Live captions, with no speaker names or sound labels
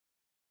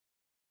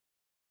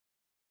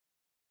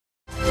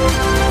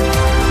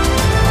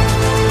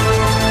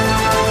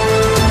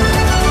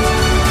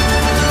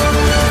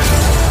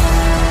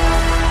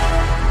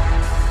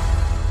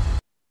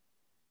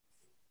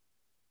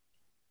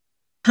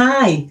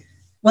Hi,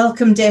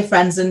 welcome dear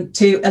friends and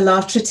to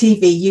Alatra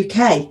TV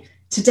UK.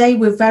 Today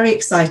we're very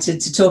excited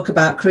to talk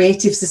about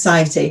creative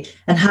society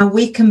and how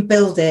we can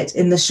build it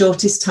in the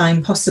shortest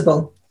time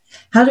possible.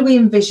 How do we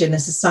envision a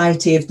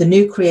society of the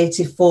new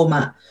creative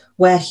format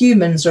where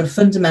humans are a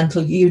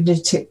fundamental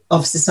unit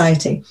of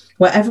society,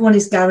 where everyone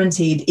is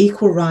guaranteed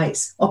equal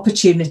rights,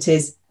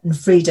 opportunities and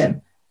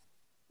freedom?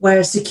 Where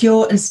a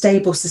secure and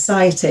stable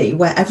society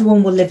where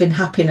everyone will live in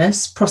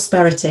happiness,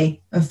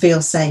 prosperity and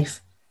feel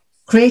safe.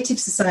 Creative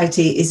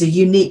Society is a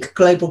unique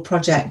global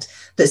project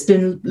that's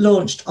been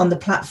launched on the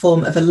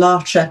platform of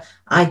Alatra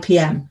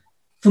IPM.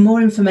 For more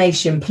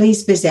information,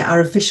 please visit our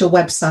official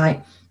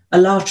website,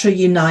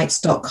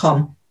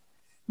 alatraunites.com.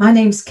 My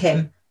name's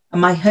Kim,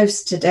 and my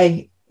host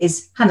today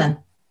is Hannan.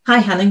 Hi,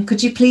 Hannan.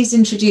 Could you please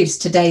introduce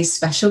today's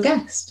special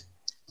guest?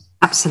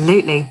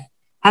 Absolutely.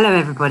 Hello,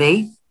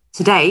 everybody.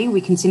 Today, we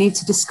continue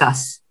to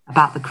discuss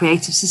about the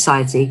Creative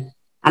Society,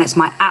 and it's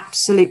my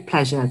absolute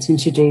pleasure to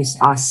introduce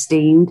our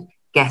esteemed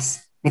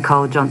guest,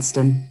 Nicole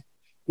Johnston.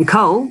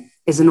 Nicole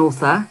is an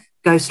author,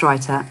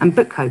 ghostwriter, and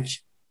book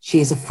coach.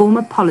 She is a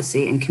former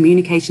policy and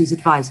communications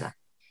advisor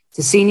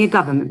to senior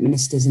government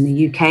ministers in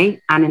the UK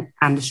and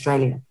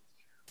Australia.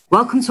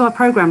 Welcome to our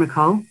program,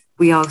 Nicole.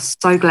 We are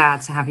so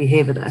glad to have you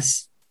here with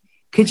us.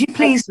 Could you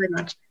please... Thanks very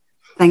much.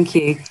 Thank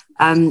you.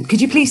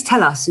 Could you please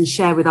tell us and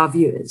share with our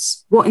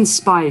viewers what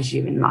inspires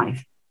you in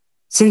life?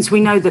 Since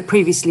we know that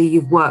previously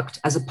you've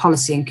worked as a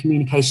policy and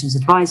communications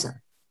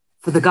advisor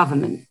for the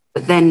government,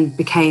 but then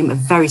became a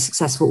very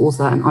successful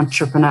author and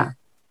entrepreneur.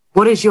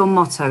 What is your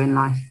motto in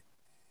life?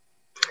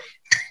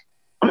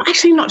 I'm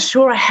actually not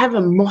sure I have a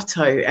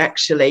motto,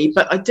 actually,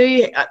 but I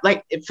do,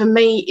 for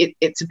me,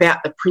 it's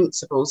about the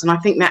principles. And I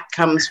think that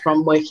comes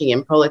from working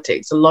in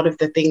politics. A lot of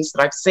the things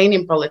that I've seen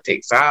in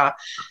politics are,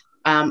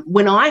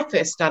 when I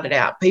first started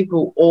out,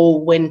 people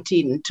all went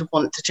in to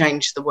want to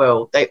change the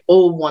world. They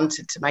all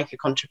wanted to make a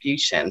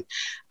contribution.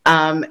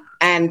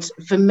 And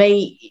for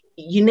me,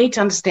 you need to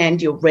understand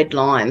your red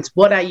lines.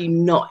 What are you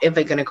not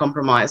ever going to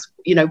compromise?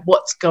 You know,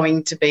 what's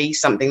going to be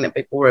something that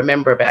people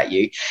remember about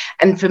you?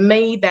 And for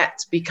me,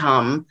 that's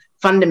become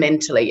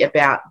fundamentally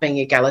about being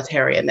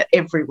egalitarian, that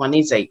everyone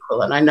is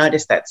equal. And I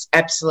notice that's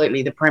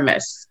absolutely the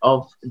premise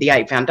of the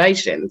 8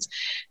 foundations.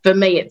 For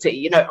me, it's,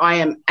 I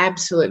am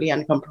absolutely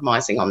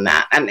uncompromising on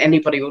that. And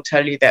anybody will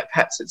tell you that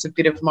perhaps it's a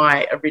bit of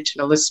my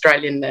original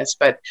Australianness,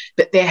 but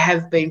there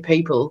have been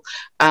people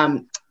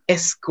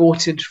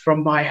escorted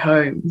from my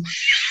home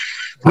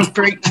with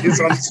breaches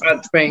on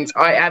such things.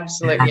 I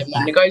absolutely am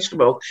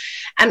non-negotiable.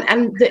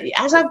 And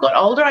as I've got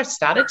older, I've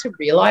started to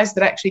realise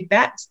that actually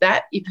that's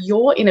that. If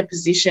you're in a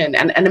position,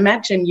 and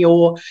imagine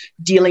you're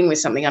dealing with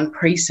something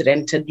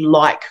unprecedented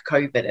like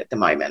COVID at the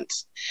moment,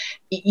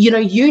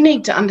 you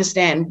need to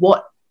understand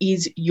what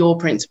is your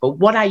principle.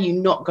 What are you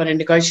not going to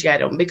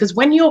negotiate on? Because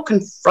when you're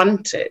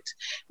confronted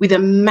with a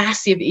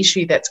massive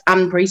issue that's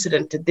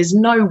unprecedented, there's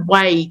no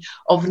way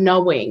of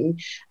knowing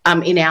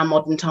in our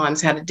modern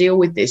times how to deal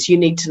with this. You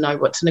need to know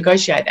what to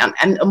negotiate on.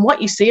 And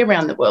what you see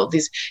around the world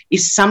is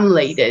some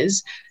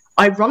leaders,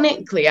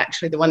 ironically,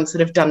 actually, the ones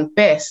that have done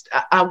best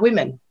are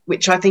women,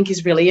 which I think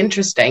is really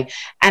interesting.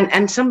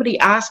 And somebody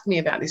asked me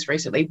about this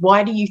recently.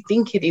 Why do you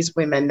think it is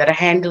women that are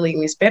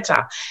handling this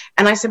better?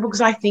 And I said,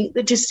 because I think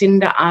the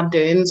Jacinda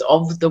Arderns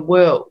of the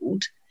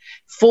world,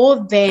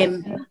 for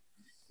them,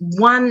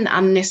 one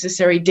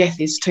unnecessary death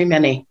is too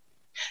many.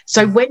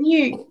 So when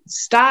you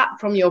start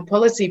from your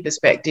policy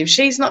perspective,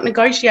 she's not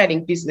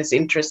negotiating business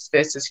interests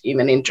versus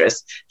human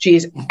interests. She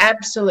is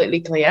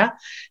absolutely clear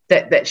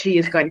that she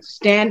is going to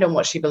stand on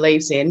what she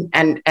believes in,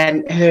 and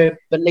her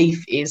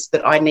belief is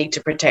that I need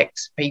to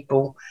protect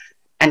people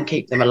and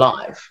keep them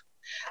alive.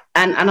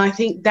 And I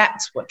think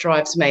that's what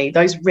drives me,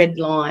 those red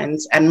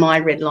lines, and my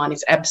red line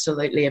is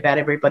absolutely about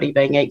everybody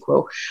being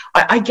equal.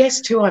 I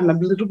guess, too, I'm a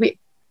little bit,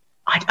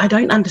 I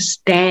don't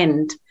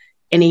understand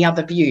any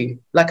other view.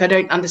 Like, I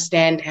don't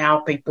understand how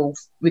people,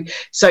 I'm in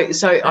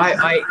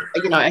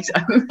my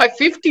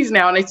 50s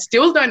now and I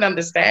still don't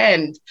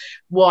understand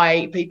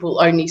why people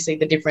only see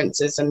the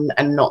differences and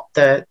not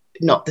the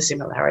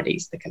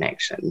similarities, the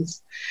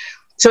connections.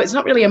 So it's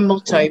not really a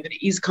motto, but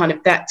it is kind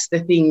of, that's the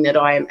thing that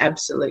I am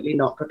absolutely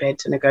not prepared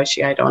to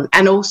negotiate on.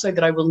 And also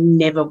that I will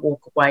never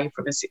walk away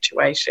from a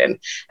situation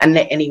and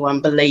let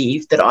anyone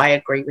believe that I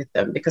agree with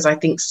them, because I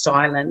think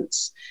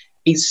silence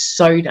is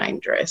so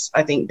dangerous.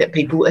 I think that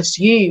people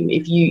assume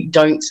if you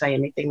don't say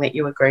anything that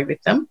you agree with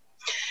them.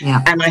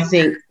 Yeah. And I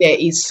think there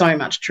is so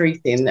much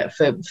truth in that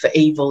for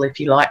evil, if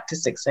you like, to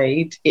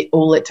succeed,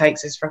 all it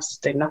takes is for us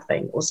to do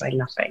nothing or say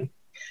nothing.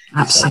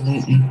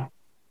 Absolutely.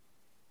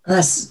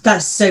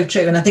 That's so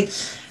true. And I think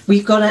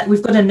we've got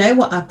to know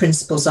what our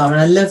principles are.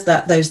 And I love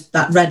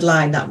that red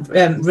line that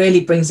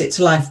really brings it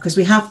to life, because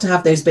we have to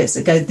have those bits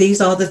that go, these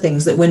are the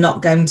things that we're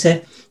not going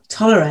to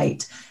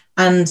tolerate.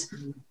 And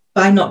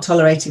by not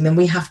tolerating them,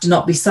 we have to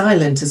not be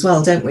silent as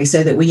well, don't we?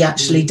 So that we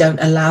actually don't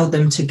allow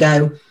them to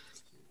go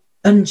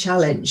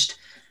unchallenged.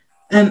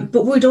 But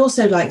what we'd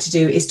also like to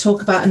do is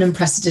talk about an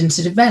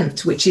unprecedented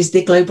event, which is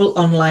the Global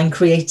Online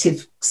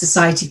Creative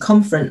Society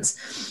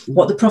Conference,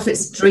 what the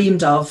prophets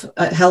dreamed of,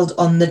 held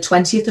on the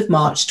 20th of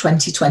March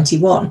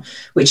 2021,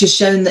 which has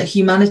shown that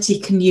humanity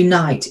can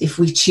unite if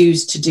we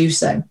choose to do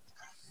so.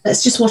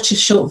 Let's just watch a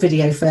short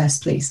video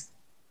first, please.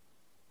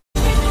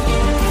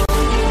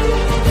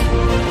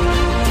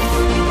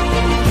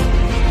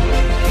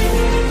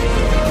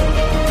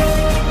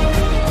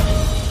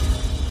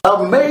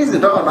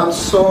 Amazing, and I'm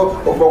so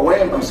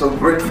overwhelmed. I'm so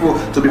grateful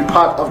to be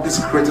part of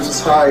this Creative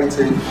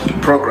Society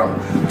program.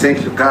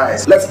 Thank you,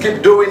 guys. Let's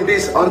keep doing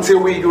this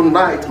until we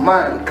unite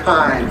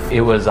mankind.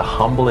 It was a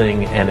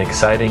humbling and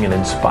exciting and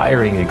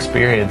inspiring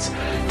experience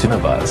to all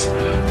of us.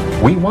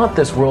 We want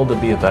this world to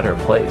be a better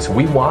place.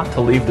 We want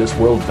to leave this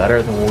world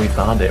better than when we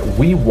found it.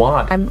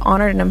 I'm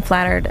honored and I'm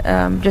flattered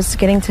just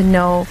getting to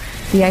know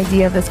the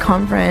idea of this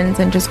conference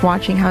and just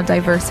watching how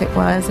diverse it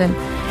was, and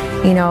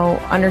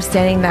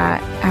understanding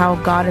that how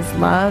God is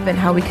love and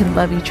how we can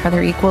love each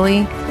other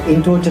equally.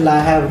 In total, I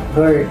have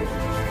heard,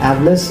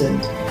 I've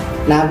listened,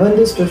 and I've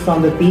understood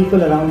from the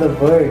people around the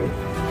world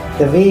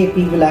the way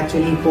people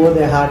actually pour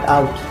their heart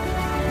out.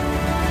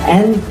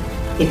 And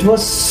it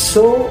was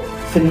so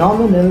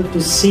phenomenal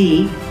to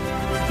see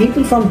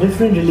people from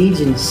different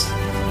religions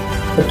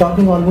but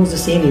talking almost the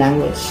same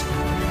language.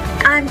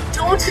 I'm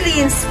totally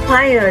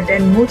inspired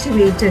and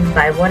motivated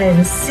by what I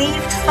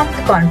received from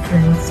the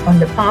conference on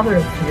the power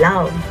of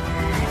love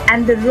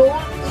and the role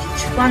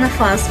each one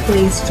of us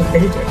plays to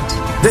build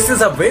it. This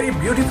is a very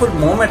beautiful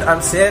moment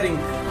I'm sharing,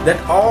 that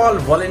all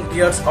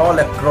volunteers all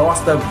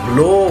across the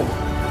globe,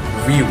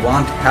 we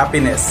want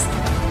happiness,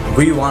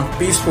 we want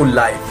peaceful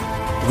life,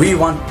 we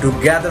want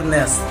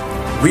togetherness,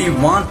 we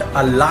want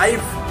a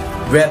life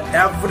where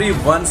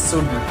everyone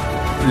should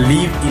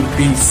live in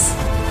peace.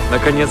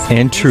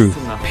 And truth,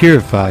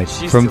 purified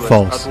from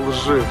false.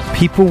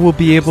 People will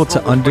be able to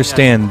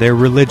understand their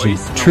religion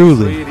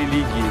truly,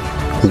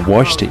 who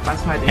watched it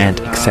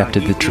and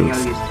accepted the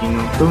truth.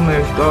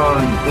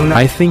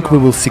 I think we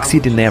will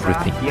succeed in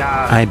everything.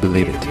 I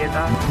believe it.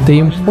 The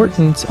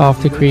importance of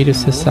the Creative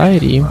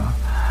Society,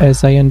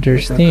 as I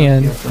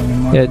understand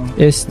it,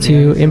 is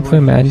to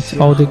implement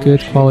all the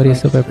good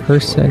qualities of a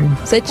person.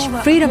 Such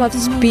freedom of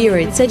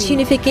spirit, such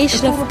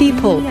unification of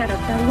people,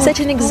 such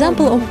an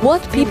example of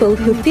what people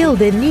who feel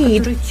the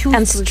need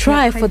and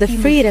strive for the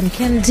freedom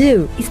can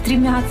do.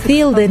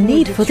 Feel the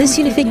need for this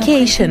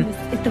unification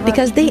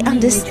because they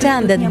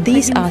understand that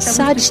these are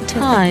such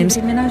times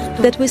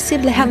that we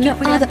simply have no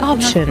other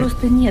option.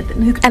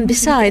 And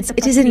besides,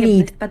 it is a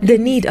need, the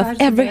need of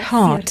every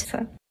heart.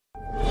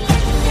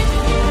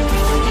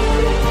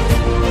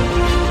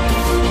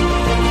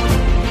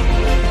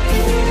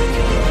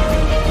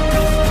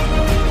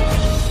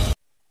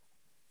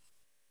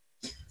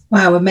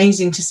 Wow,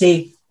 amazing to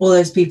see all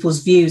those people's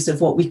views of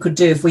what we could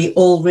do if we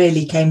all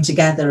really came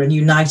together and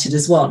united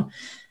as one.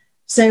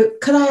 So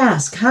could I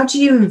ask, how do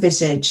you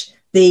envisage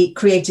the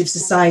Creative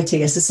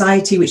Society, a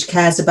society which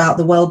cares about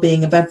the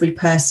well-being of every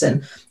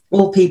person,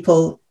 all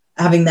people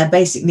having their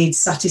basic needs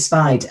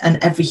satisfied,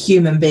 and every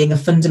human being a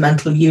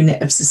fundamental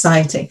unit of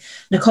society?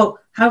 Nicole,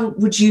 how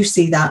would you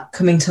see that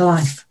coming to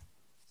life?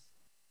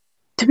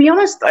 To be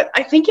honest,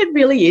 I think it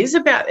really is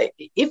about,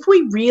 if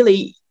we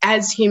really,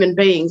 as human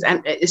beings,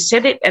 and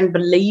said it and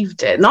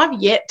believed it, and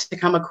I've yet to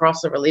come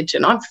across a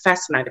religion. I'm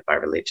fascinated by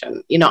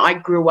religion. I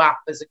grew up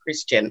as a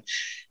Christian.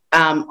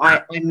 I'm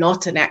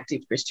not an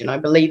active Christian. I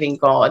believe in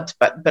God,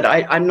 but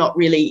I'm not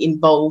really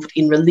involved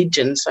in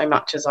religion so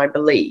much as I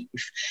believe.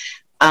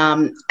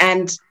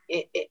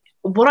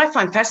 What I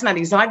find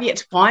fascinating is I've yet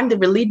to find the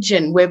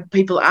religion where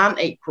people aren't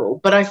equal,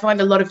 but I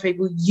find a lot of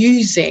people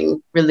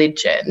using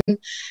religion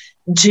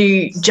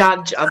to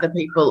judge other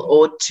people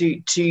or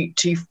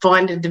to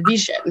find a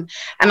division.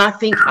 And I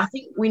think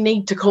we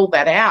need to call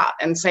that out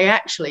and say,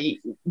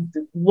 actually,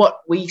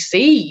 what we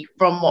see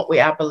from what we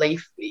are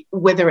belief,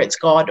 whether it's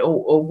God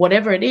or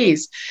whatever it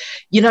is,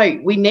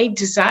 we need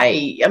to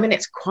say,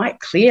 it's quite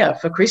clear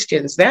for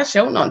Christians, thou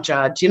shalt not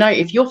judge.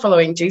 If you're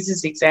following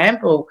Jesus'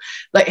 example,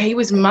 like, he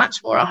was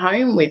much more at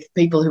home with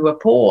people who were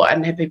poor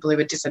and people who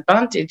were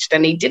disadvantaged,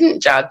 and he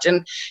didn't judge.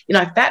 And,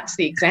 if that's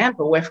the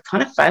example, we're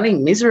kind of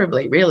failing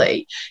miserably, really.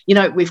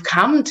 We've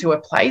come to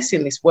a place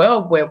in this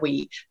world where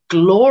we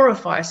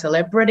glorify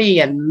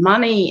celebrity and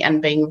money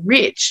and being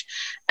rich.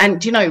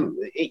 And,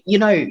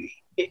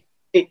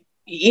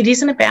 it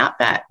isn't about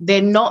that.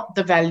 They're not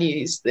the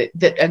values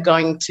that are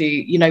going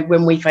to,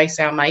 when we face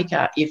our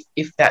maker,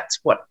 if that's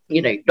what,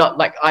 not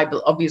like I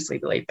obviously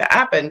believe that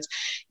happens,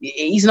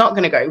 he's not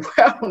going to go,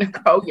 well,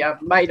 Nicole,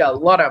 you've made a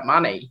lot of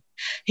money.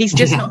 He's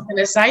just not going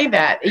to say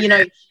that.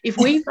 If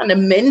we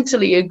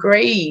fundamentally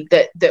agree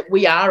that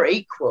we are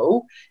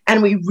equal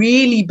and we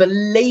really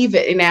believe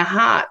it in our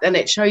heart and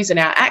it shows in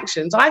our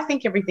actions, I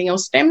think everything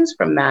else stems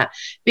from that.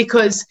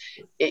 Because,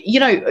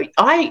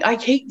 I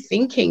keep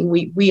thinking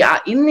we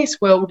are in this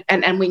world,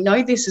 and we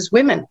know this as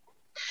women.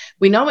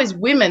 We know as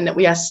women that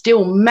we are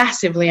still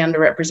massively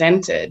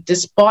underrepresented,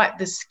 despite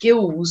the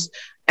skills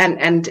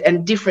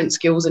and different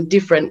skills and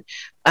different,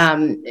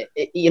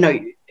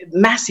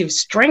 massive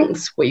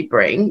strengths we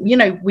bring. You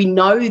know, we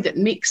know that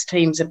mixed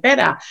teams are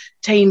better.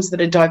 Teams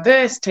that are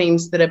diverse,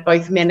 teams that are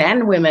both men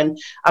and women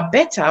are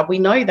better. We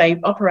know they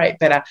operate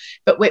better.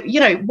 But,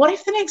 what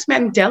if the next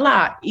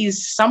Mandela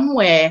is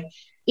somewhere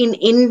in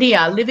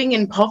India living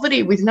in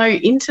poverty with no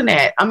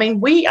internet? I mean,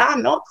 we are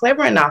not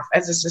clever enough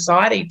as a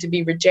society to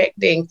be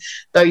rejecting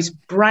those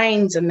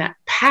brains and that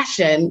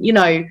passion.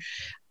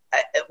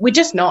 We're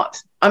just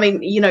not. I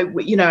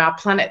mean, our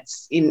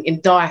planet's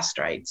in dire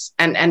straits,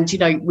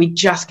 and we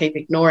just keep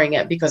ignoring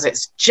it because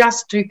it's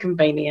just too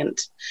convenient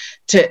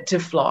to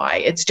fly.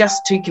 It's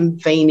just too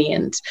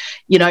convenient.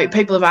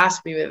 People have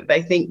asked me whether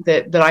they think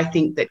that I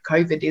think that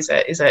COVID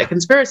is a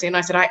conspiracy, and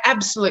I said I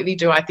absolutely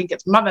do. I think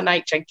it's Mother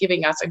Nature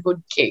giving us a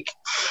good kick,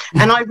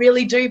 and I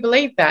really do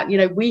believe that.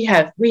 We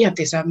have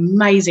this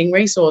amazing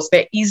resource.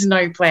 There is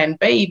no plan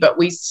B, but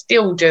we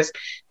still just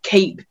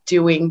keep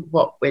doing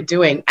what we're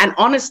doing. And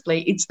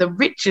honestly, it's the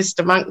richest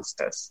amongst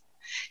us.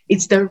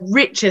 It's the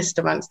richest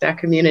amongst our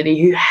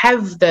community who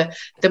have the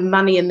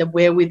money and the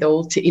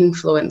wherewithal to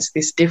influence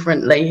this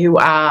differently, who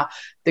are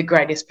the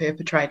greatest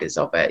perpetrators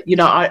of it.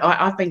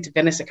 I've been to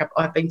Venice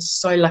I've been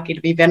so lucky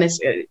to be Venice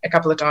a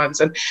couple of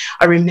times, and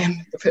I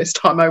remember the first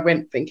time I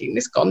went thinking,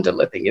 this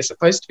gondola thing is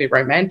supposed to be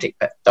romantic,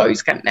 but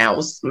those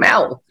canals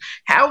smell.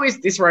 How is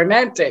this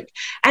romantic?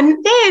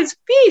 And there's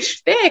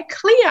fish. They're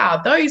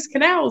clear. Those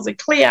canals are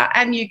clear,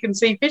 and you can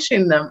see fish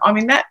in them. I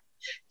mean, that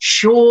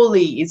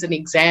surely is an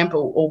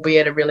example,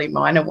 albeit a really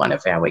minor one,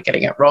 of how we're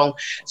getting it wrong.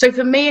 So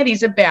for me, it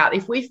is about,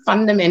 if we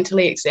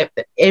fundamentally accept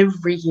that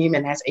every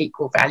human has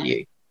equal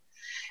value.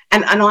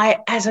 And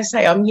as I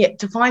say, I'm yet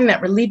to find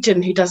that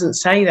religion who doesn't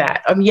say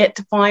that. I'm yet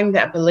to find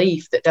that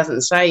belief that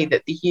doesn't say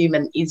that the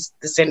human is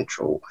the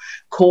central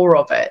core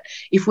of it.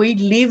 If we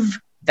live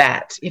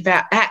that, if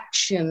our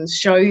actions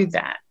show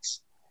that,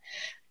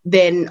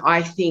 then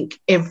I think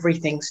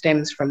everything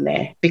stems from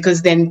there,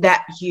 because then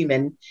that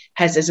human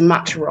has as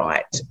much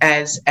right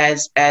as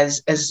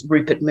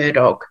Rupert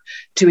Murdoch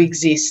to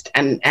exist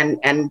and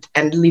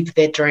live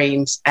their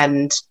dreams.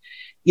 And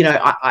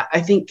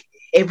I think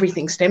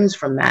everything stems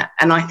from that.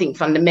 And I think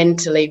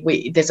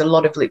fundamentally there's a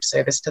lot of lip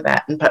service to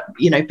that, but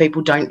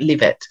people don't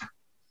live it.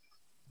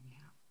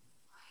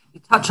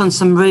 You touch on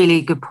some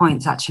really good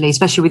points, actually,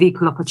 especially with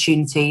equal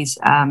opportunities.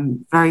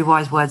 Very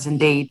wise words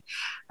indeed.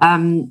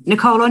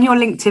 Nicole, on your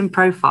LinkedIn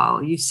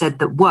profile, you said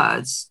that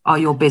words are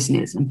your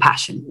business and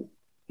passion.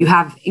 You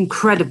have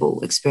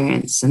incredible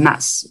experience, and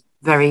that's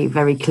very,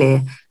 very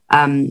clear.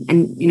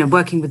 And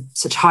working with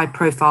such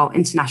high-profile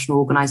international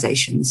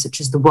organizations such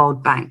as the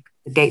World Bank,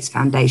 the Gates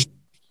Foundation,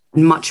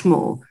 and much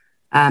more,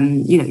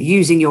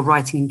 using your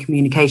writing and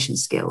communication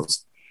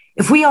skills.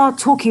 If we are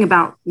talking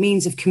about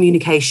means of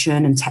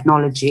communication and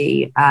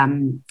technology,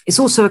 it's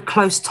also a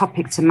close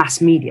topic to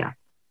mass media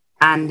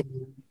and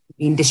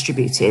being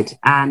distributed,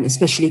 and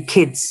especially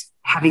kids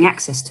having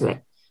access to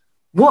it.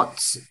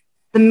 What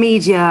the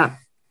media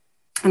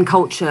and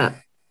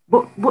culture,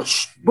 what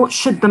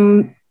should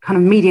the kind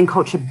of media and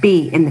culture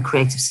be in the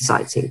creative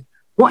society?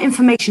 What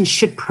information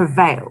should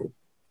prevail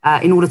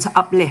in order to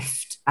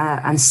uplift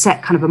and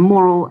set kind of a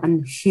moral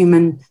and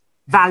human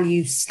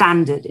value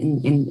standard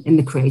in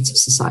the creative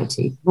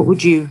society? What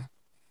would you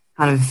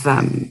kind of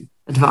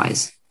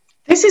advise?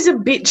 This is a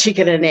bit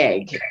chicken and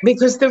egg,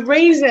 because the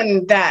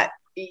reason that,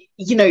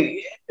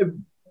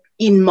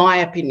 in my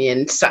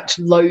opinion, such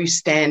low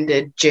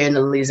standard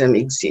journalism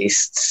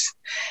exists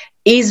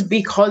is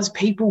because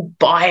people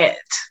buy it.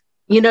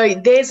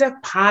 There's a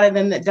part of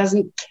them that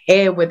doesn't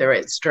care whether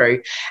it's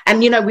true.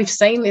 And, we've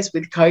seen this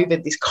with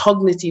COVID, this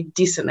cognitive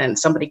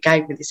dissonance. Somebody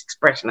gave me this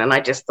expression, and I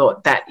just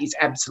thought that is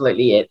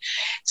absolutely it.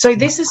 So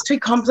this is too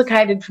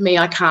complicated for me.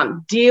 I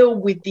can't deal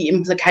with the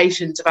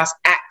implications of us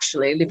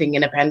actually living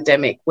in a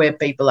pandemic where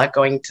people are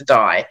going to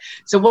die.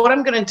 So what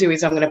I'm going to do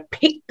is I'm going to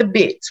pick the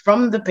bits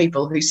from the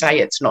people who say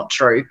it's not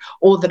true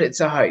or that it's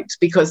a hoax,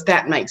 because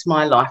that makes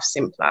my life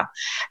simpler.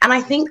 And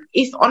I think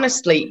if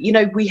honestly,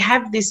 we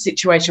have this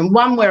situation,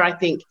 one where I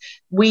think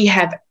we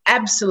have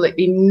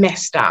absolutely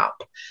messed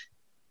up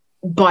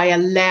by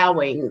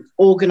allowing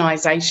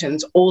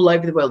organisations all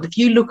over the world. If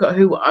you look at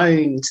who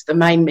owns the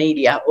main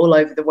media all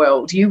over the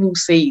world, you will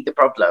see the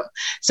problem.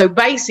 So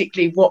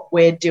basically what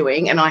we're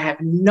doing, and I have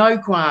no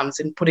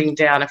qualms in putting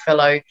down a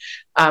fellow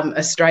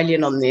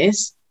Australian on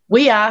this,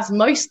 we are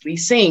mostly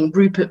seeing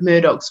Rupert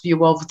Murdoch's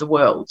view of the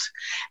world.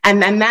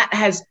 And that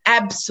has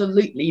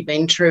absolutely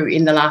been true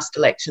in the last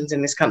elections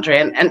in this country.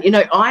 And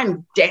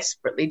I'm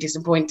desperately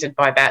disappointed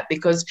by that,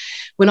 because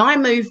when I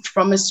moved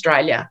from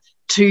Australia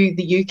to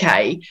the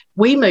UK,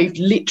 we moved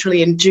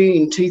literally in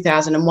June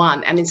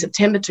 2001. And in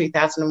September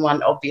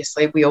 2001,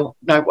 obviously, we all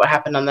know what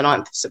happened on the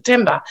 9th of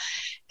September.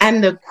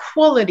 And the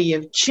quality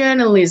of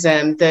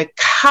journalism, the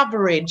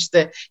coverage,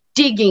 the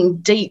digging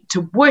deep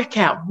to work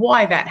out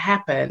why that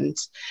happened,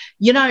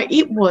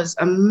 it was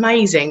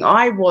amazing.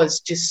 I was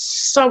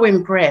just so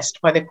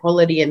impressed by the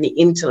quality and the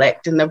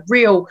intellect and the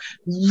real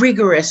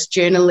rigorous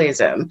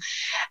journalism.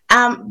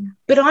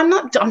 But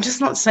I'm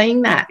just not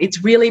seeing that.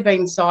 It's really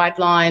been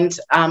sidelined.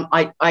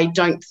 I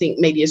don't think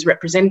media is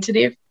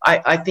representative.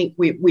 I think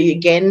we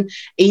again,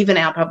 even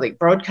our public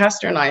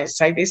broadcaster, and I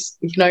say this,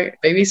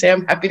 BBC,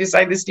 I'm happy to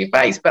say this to your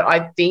face, but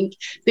I think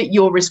that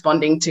you're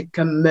responding to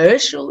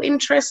commercial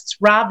interests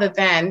rather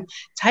than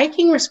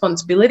taking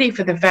responsibility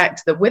for the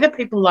fact that whether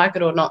people like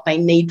it or not, they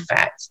need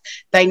facts,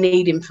 they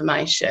need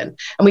information.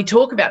 And we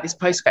talk about this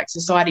post-fact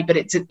society, but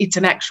it's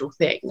an actual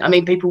thing. I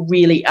mean, people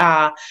really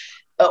are.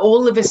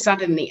 All of a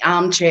sudden, the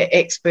armchair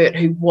expert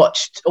who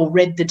watched or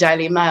read the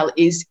Daily Mail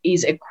is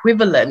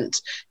equivalent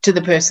to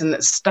the person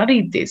that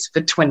studied this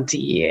for 20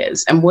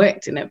 years and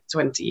worked in it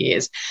for 20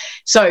 years.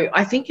 So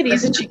I think it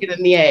is a chicken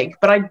and the egg,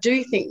 but I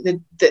do think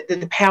that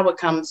the power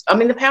comes,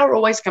 the power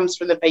always comes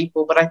from the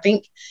people, but I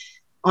think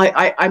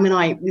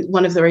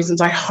one of the reasons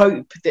I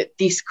hope that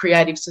this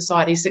creative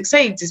society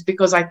succeeds is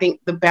because I think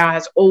the power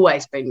has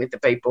always been with the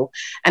people,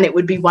 and it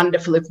would be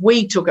wonderful if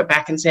we took it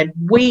back and said,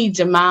 we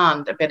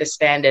demand a better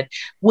standard.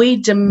 We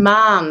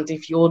demand,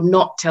 if you're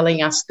not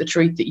telling us the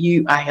truth, that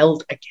you are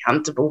held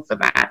accountable for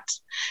that.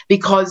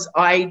 Because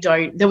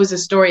there was a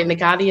story in The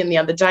Guardian the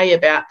other day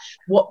about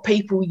what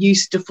people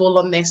used to fall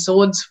on their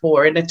swords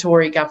for in a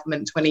Tory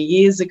government 20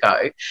 years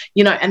ago,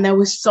 and they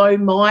were so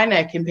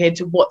minor compared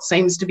to what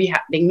seems to be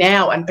happening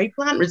now. And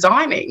people aren't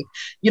resigning.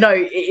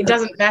 It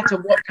doesn't matter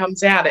what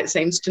comes out. It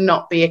seems to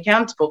not be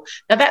accountable.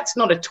 Now, that's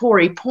not a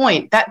Tory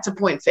point. That's a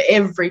point for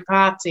every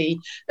party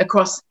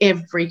across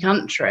every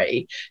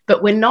country.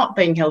 But we're not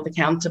being held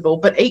accountable.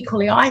 But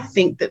equally, I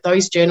think that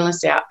those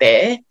journalists out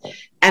there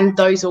and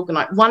those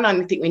organised,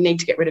 I think we need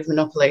to get rid of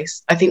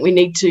monopolies. I think we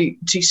need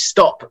to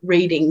stop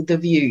reading the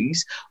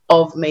views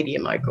of media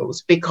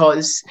moguls,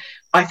 because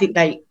I think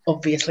they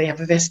obviously have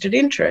a vested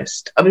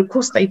interest. Of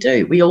course they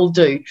do. We all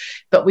do.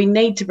 But we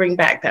need to bring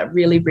back that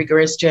really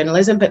rigorous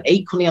journalism. But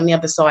equally, on the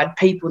other side,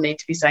 people need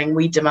to be saying,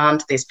 we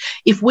demand this.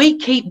 If we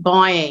keep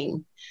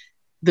buying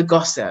the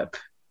gossip,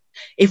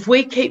 if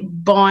we keep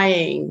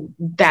buying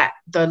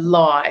the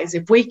lies,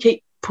 if we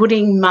keep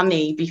putting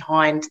money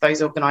behind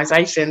those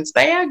organisations,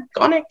 they are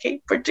going to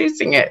keep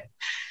producing it.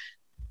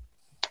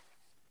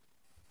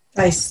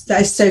 That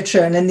is so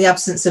true. And in the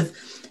absence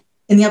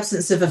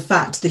of a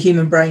fact, the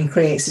human brain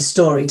creates a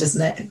story,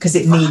 doesn't it? Because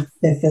it needs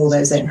to fill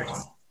those in.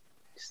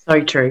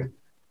 So true.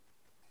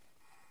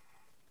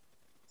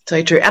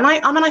 So true. And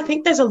I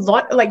think there's a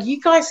lot, like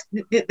you guys,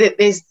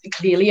 there's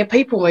clearly a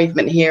people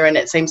movement here, and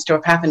it seems to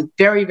have happened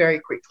very, very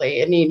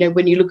quickly. And,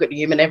 when you look at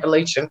human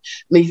evolution,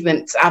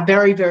 movements are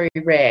very, very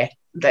rare.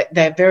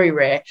 They're very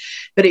rare.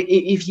 But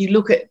if you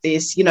look at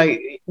this,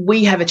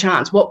 we have a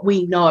chance. What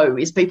we know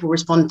is people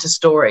respond to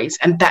stories,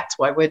 and that's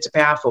why words are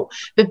powerful.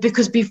 But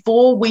because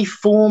before we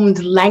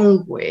formed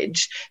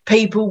language,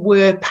 people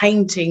were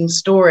painting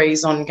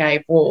stories on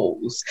cave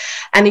walls.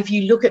 And if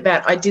you look at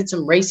that, I did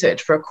some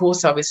research for a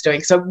course I was doing,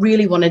 because I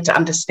really wanted to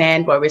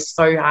understand why we're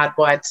so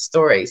hardwired to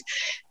stories.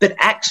 But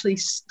actually,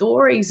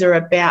 stories are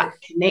about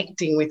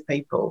connecting with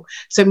people.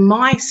 So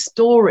my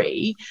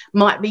story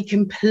might be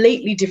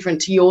completely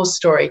different to your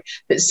story,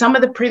 but some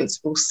of the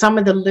principles, some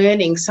of the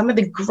learning, some of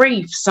the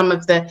grief, some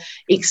of the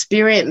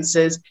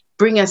experiences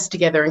bring us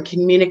together and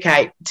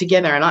communicate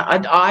together. And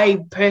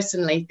I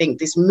personally think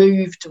this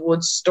move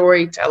towards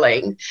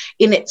storytelling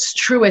in its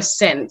truest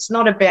sense,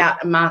 not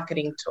about a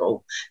marketing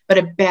tool, but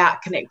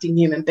about connecting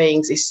human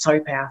beings, is so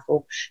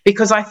powerful,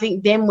 because I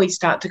think then we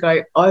start to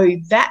go, oh,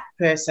 that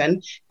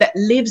person that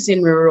lives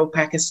in rural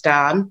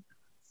Pakistan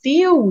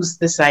feels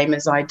the same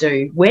as I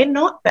do. We're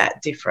not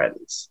that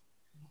different.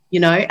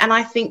 And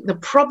I think the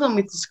problem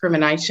with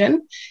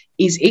discrimination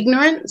is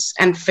ignorance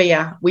and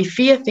fear. We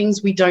fear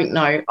things we don't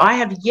know. I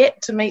have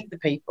yet to meet the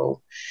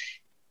people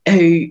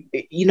who,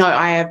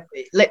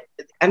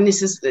 and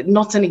this is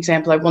not an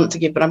example I want to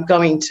give, but I'm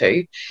going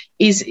to,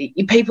 is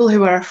people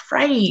who are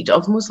afraid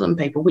of Muslim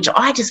people, which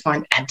I just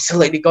find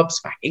absolutely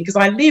gobsmacking, because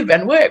I live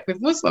and work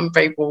with Muslim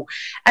people,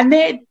 and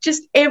they're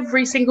just,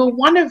 every single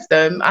one of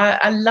them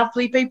are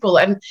lovely people.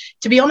 And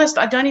to be honest,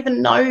 I don't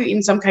even know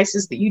in some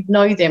cases that you'd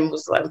know them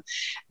Muslim.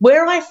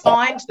 Where I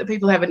find that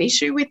people have an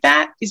issue with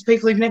that is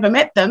people who've never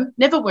met them,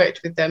 never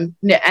worked with them.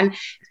 And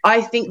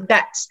I think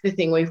that's the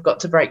thing we've got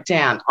to break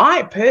down.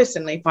 I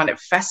personally find it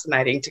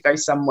fascinating to go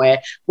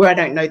somewhere where I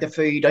don't know the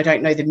food, I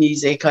don't know the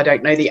music, I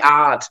don't know the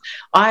art.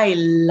 I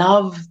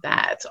love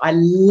that. I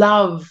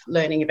love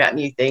learning about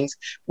new things.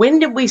 When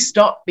did we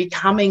stop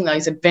becoming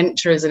those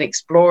adventurers and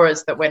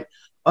explorers that went,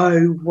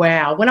 oh,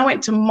 wow. When I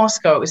went to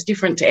Moscow, it was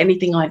different to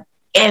anything I'd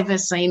ever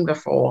seen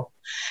before.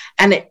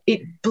 And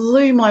it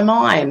blew my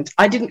mind.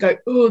 I didn't go,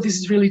 oh, this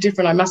is really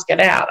different, I must get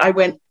out. I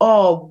went,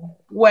 oh,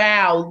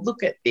 wow,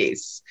 look at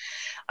this.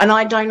 And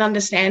I don't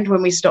understand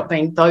when we stop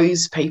being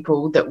those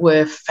people that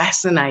were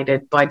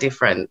fascinated by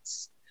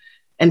difference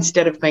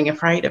instead of being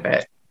afraid of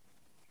it.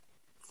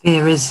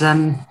 Fear is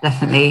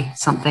definitely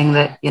something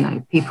that,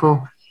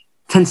 people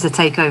tends to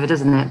take over,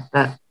 doesn't it?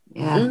 But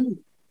yeah,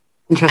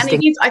 interesting.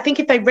 And it is, I think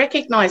if they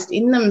recognised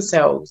in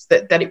themselves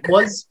that it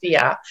was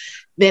fear,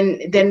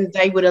 then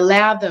they would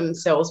allow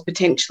themselves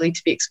potentially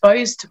to be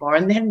exposed to more,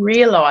 and then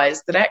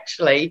realise that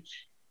actually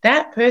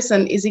that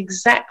person is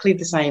exactly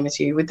the same as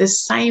you, with the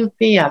same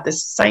fear, the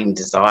same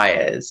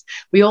desires.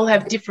 We all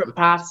have different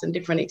paths and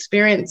different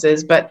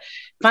experiences, but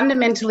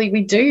fundamentally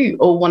we do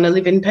all want to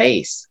live in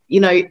peace. You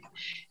know,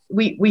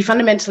 we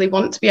fundamentally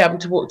want to be able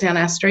to walk down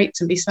our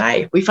streets and be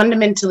safe. We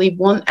fundamentally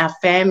want our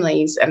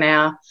families and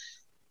our,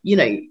 you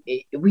know,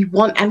 we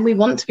want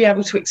to be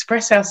able to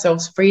express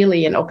ourselves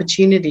freely and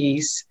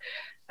opportunities.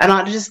 And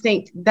I just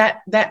think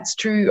that that's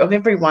true of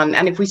everyone.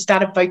 And if we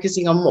started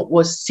focusing on what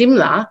was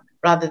similar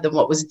rather than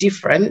what was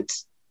different,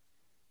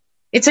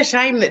 it's a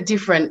shame that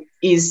different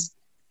is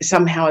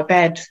somehow a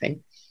bad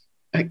thing.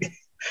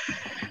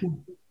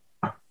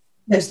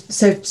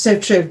 So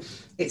true.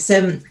 It's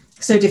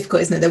so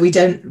difficult, isn't it, that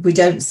we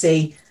don't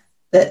see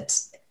that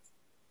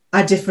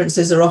our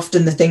differences are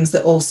often the things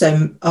that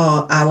also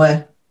are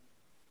our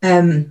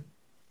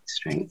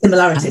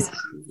similarities.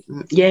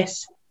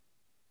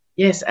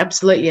 Yes,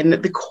 absolutely. And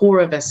the core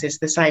of us is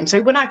the same.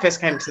 So when I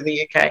first came to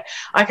the UK,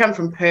 I come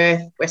from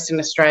Perth, Western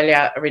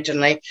Australia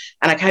originally,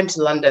 and I came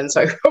to London.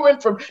 So I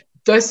went from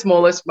the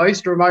smallest,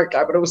 most remote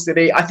capital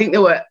city. I think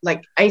there were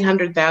like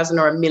 800,000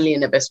 or 1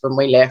 million of us when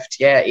we left,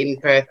 in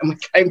Perth, and we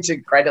came to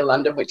Greater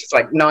London, which is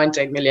like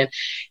 19 million.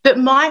 But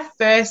my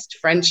first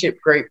friendship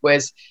group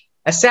was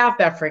a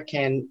South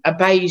African, a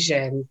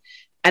Bayesian,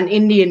 an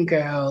Indian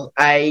girl,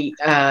 a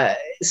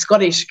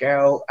Scottish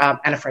girl,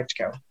 and a French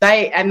girl.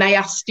 They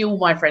are still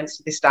my friends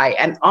to this day.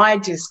 And I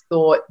just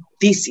thought,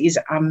 this is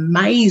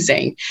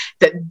amazing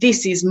that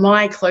this is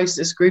my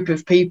closest group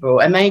of people,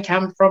 and they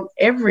come from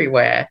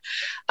everywhere.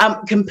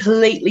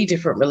 Completely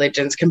different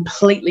religions,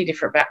 completely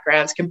different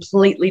backgrounds,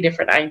 completely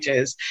different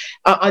ages.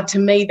 To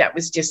me, that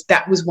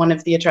was one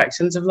of the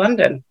attractions of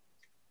London.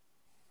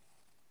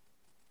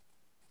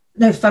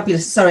 No,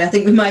 fabulous. Sorry, I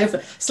think we might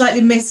have slightly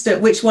missed at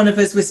which one of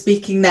us was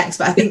speaking next,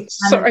 but I think...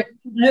 Sorry.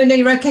 No,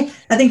 you're okay.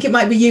 I think it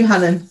might be you,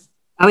 Helen.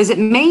 Oh, is it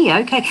me?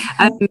 Okay.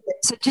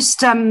 So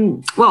just,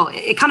 well,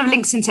 it kind of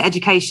links into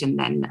education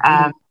then,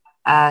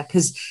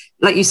 because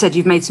like you said,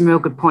 you've made some real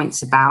good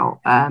points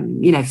about,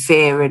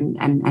 fear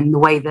and the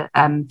way that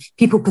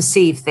people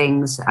perceive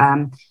things.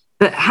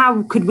 But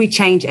how could we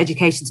change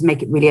education to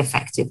make it really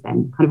effective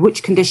then? Kind of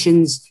which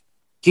conditions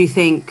do you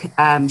think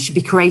should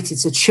be created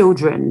so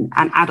children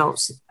and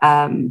adults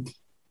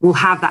will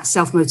have that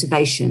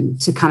self-motivation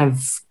to kind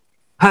of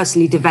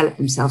personally develop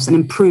themselves and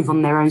improve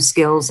on their own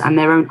skills and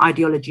their own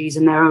ideologies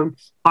and their own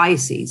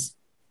biases?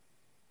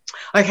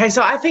 Okay,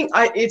 so I think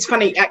it's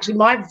funny, actually,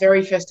 my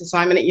very first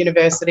assignment at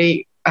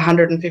university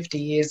 150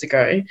 years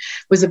ago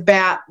was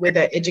about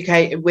whether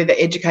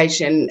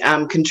education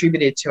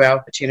contributed to our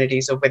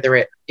opportunities or whether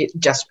it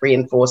just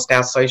reinforced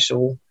our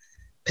social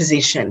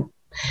position.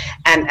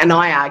 And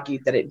I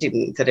argued that it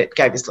didn't, that it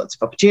gave us lots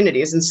of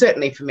opportunities. And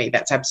certainly for me,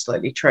 that's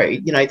absolutely true.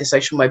 You know, the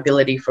social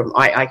mobility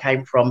I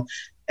came from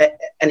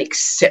an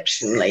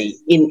exceptionally,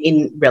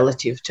 in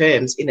relative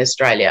terms, in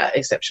Australia,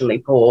 exceptionally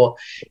poor.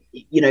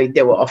 You know,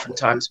 there were often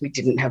times we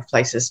didn't have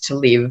places to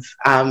live.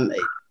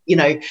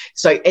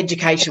 So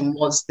education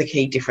was the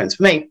key difference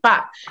for me.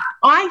 But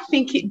I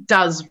think it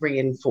does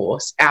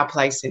reinforce our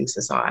place in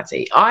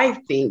society. I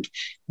think,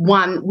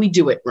 one, we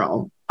do it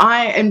wrong.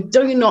 I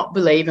do not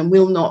believe and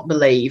will not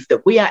believe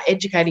that we are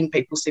educating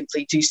people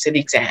simply to sit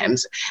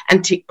exams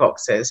and tick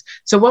boxes.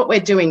 So what we're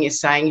doing is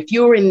saying, if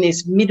you're in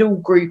this middle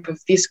group of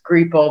this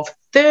group of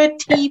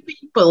 30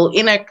 people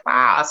in a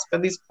class for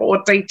this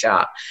poor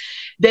teacher,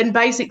 then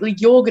basically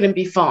you're going to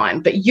be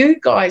fine. But you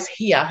guys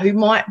here who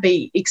might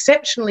be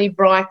exceptionally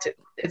bright at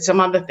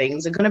some other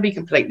things are going to be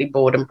completely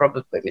bored and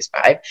probably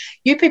misbehave.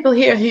 You people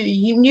here who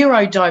are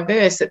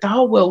neurodiverse that the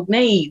whole world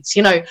needs,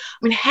 you know, I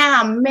mean,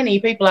 how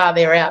many people are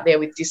there out there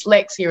with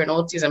dyslexia and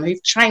autism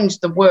who've changed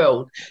the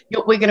world?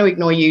 We're going to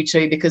ignore you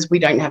too because we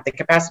don't have the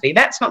capacity.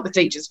 That's not the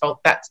teacher's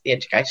fault. That's the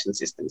education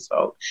system's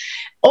fault.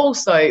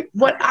 Also,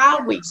 what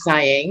are we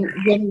saying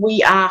when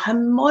we are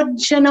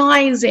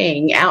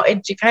homogenising our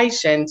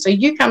education? So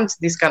you come to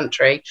this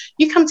country,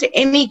 you come to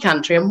any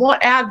country, and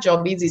what our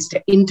job is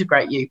to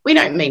integrate you. We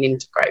don't mean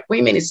integrate.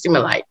 We mean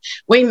assimilate.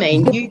 We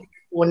mean you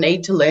will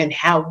need to learn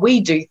how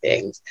we do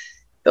things.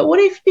 But what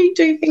if you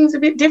do things a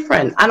bit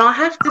different? And I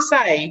have to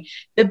say,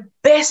 the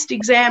best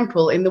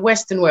example in the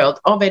Western world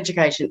of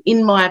education,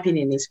 in my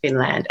opinion, is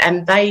Finland.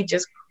 And they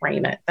just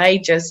cream it. They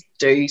just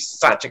do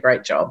such a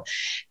great job.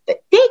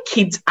 Their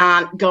kids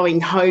aren't going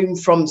home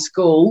from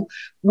school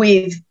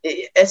with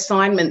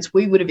assignments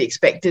we would have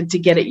expected to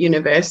get at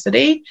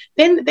university.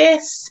 Then their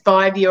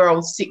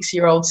 5-year-olds,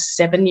 6-year-olds,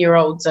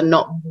 7-year-olds are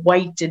not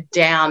weighted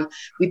down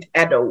with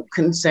adult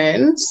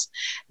concerns.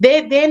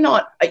 They're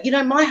not, you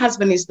know, my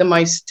husband is the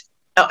most,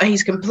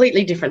 he's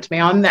completely different to me.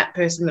 I'm that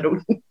person that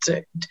will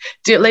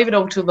leave it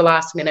all till the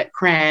last minute,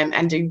 cram,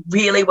 and do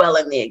really well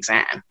in the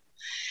exam.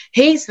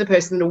 He's the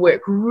person that will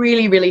work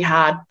really, really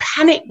hard,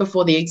 panic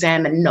before the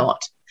exam and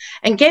not.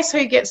 And guess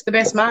who gets the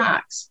best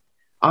marks?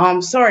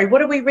 I'm sorry,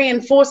 what are we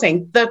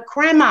reinforcing? The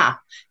crammer,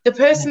 the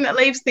person that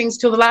leaves things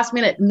till the last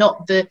minute,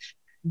 not the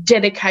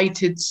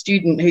dedicated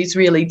student who's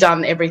really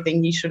done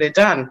everything you should have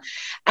done.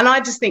 And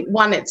I just think,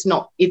 one, it's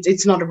not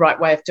a right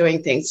way of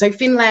doing things. So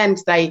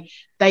Finland, they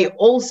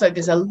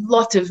there's a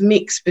lot of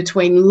mix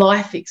between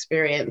life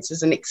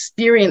experiences and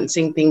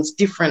experiencing things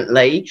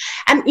differently.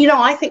 And,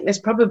 I think there's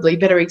probably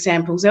better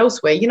examples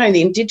elsewhere.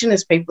 The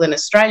Indigenous people in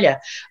Australia,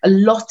 a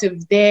lot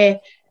of their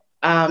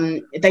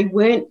they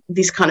weren't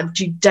this kind of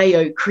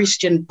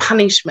Judeo-Christian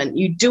punishment.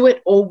 You do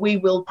it or we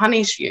will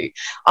punish you.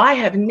 I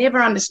have never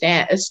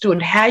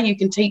understood how you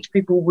can teach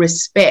people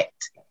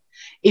respect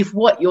if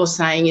what you're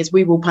saying is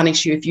we will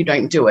punish you if you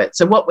don't do it.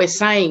 So what we're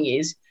saying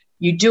is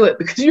you do it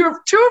because you're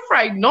too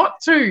afraid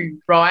not to,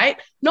 right?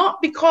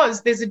 Not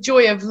because there's a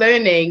joy of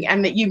learning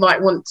and that you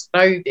might want to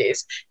know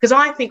this. Because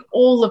I think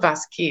all of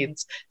us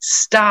kids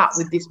start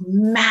with this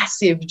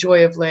massive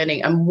joy of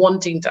learning and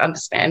wanting to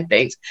understand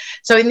things.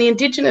 So in the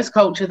Indigenous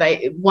culture,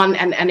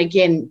 and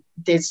again,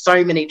 there's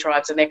so many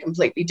tribes and they're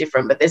completely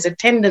different, but there's a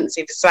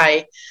tendency to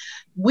say,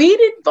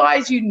 we'd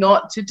advise you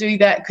not to do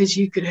that because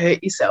you could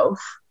hurt yourself,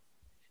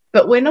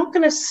 but we're not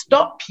going to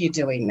stop you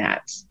doing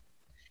that.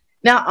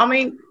 Now, I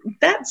mean,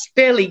 that's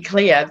fairly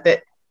clear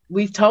that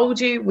we've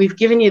told you, we've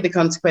given you the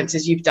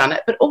consequences, you've done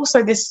it, but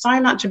also there's so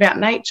much about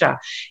nature.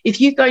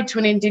 If you go to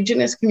an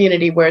Indigenous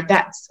community where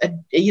that's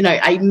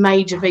a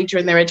major feature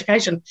in their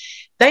education,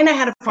 they know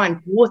how to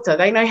find water,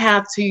 they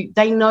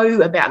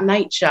know about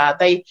nature.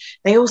 They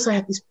also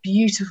have this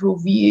beautiful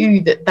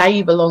view that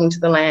they belong to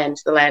the land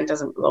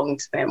doesn't belong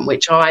to them,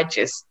 which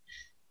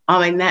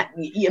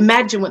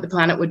imagine what the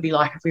planet would be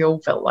like if we all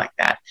felt like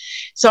that.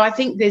 So I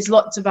think there's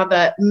lots of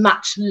other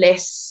much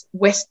less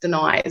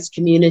westernized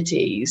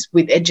communities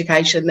with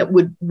education that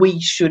we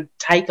should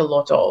take a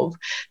lot of.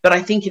 But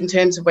I think in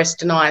terms of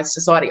westernized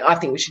society, I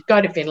think we should go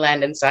to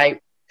Finland and say,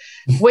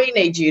 we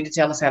need you to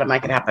tell us how to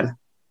make it happen,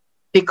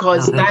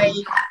 because they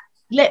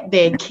let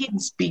their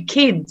kids be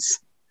kids.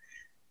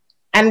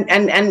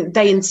 And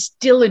they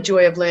instill a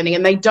joy of learning,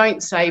 and they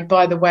don't say,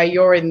 by the way,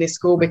 you're in this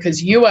school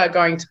because you are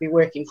going to be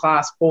working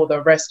class for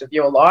the rest of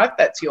your life.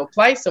 That's your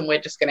place, and we're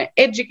just going to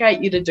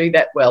educate you to do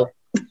that well.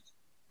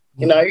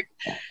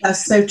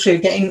 That's so true.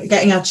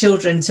 Getting our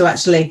children to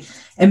actually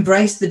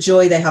embrace the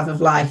joy they have of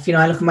life.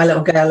 I look at my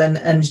little girl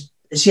and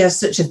she has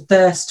such a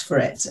thirst for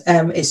it.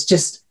 It's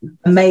just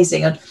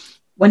amazing. And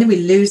when do we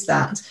lose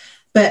that?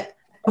 But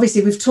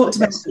obviously we've talked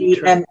about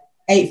the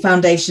 8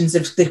 foundations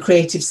of the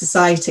Creative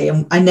Society,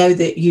 and I know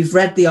that you've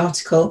read the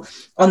article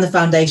on the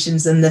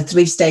foundations and the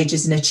 3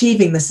 stages in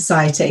achieving the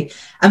society.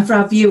 And for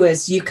our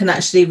viewers, you can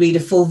actually read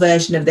a full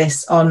version of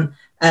this on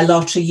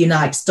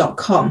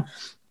LATRA-Unites.com.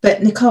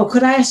 But Nicole,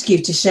 could I ask you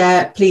to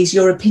share, please,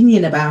 your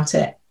opinion about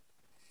it?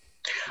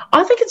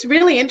 I think it's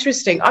really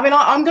interesting. I mean,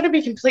 I'm going to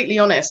be completely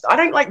honest. I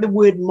don't like the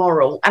word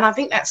moral, and I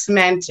think that's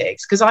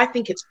semantics, because I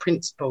think it's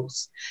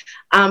principles.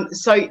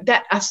 So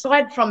that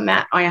aside from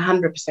that, I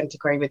 100%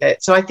 agree with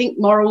it. So I think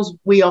morals,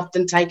 we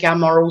often take our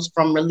morals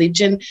from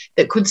religion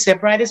that could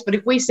separate us. But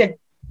if we said,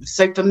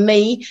 so for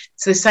me,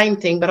 it's the same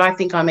thing, but I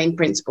think I mean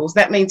principles.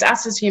 That means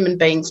us as human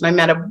beings, no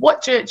matter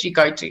what church you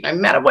go to, no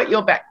matter what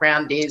your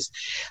background is.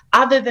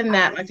 Other than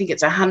that, I think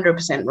it's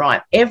 100%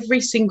 right.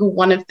 Every single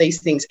one of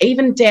these things,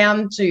 even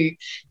down to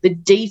the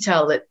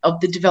detail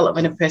of the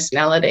development of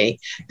personality,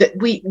 that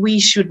we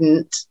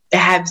shouldn't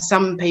have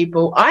some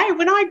people.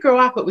 When I grew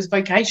up, it was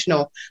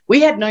vocational.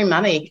 We had no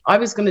money. I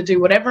was going to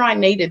do whatever I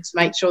needed to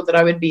make sure that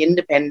I would be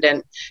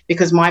independent,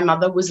 because my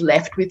mother was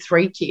left with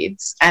 3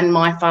 kids and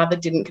my father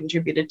didn't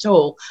contribute at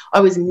all.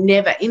 I was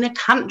never in a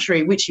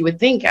country which you would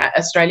think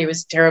Australia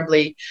was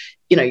terribly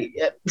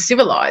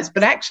civilized,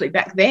 but actually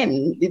back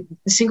then the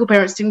single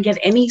parents didn't get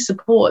any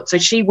support. So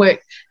she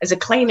worked as a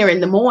cleaner in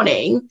the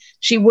morning,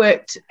 she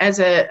worked as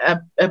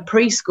a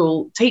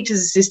preschool teacher's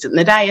assistant in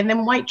the day, and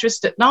then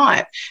waitressed at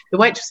night. The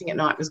waitressing at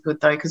night was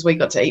good though, because we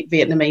got to eat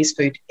Vietnamese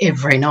food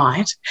every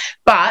night.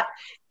 But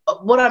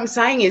what I'm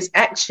saying is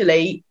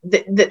actually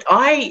that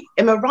I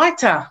am a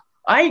writer.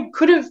 I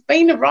could have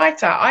been a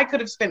writer. I could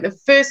have spent the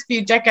first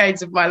few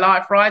decades of my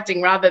life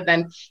writing rather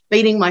than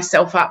beating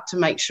myself up to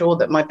make sure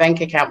that my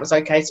bank account was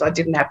okay so I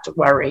didn't have to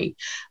worry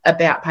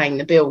about paying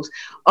the bills.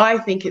 I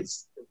think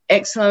it's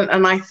excellent.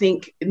 And I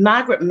think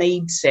Margaret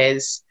Mead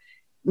says,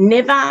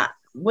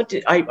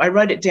 I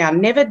wrote it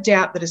down, never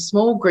doubt that a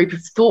small group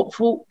of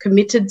thoughtful,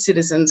 committed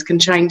citizens can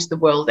change the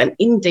world. And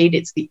indeed,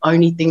 it's the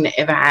only thing that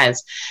ever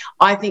has.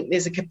 I think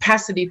there's a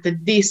capacity for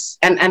this,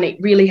 and it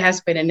really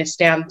has been an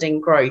astounding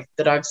growth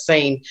that I've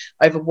seen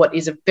over what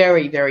is a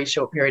very, very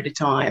short period of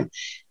time.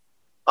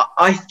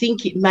 I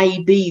think it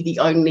may be the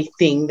only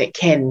thing that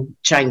can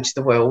change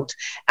the world.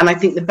 And I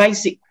think the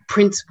basic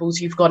principles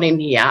you've got in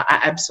here are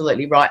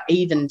absolutely right,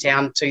 even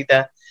down to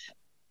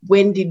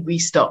when did we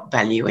stop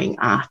valuing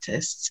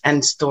artists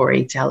and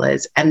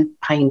storytellers and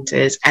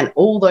painters and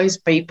all those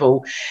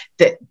people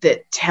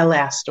that tell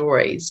our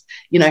stories?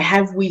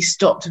 Have we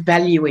stopped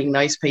valuing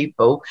those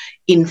people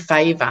in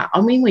favour?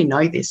 I mean, we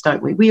know this,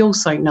 don't we? We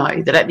also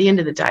know that at the end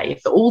of the day,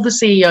 if all the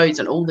CEOs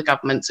and all the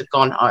governments had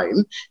gone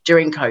home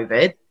during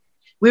COVID,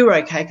 we were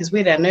okay because we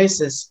had our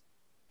nurses.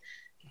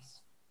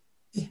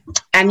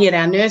 And yet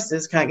our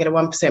nurses can't get a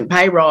 1%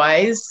 pay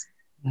rise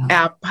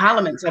Our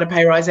parliament's had a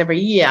pay rise every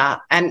year,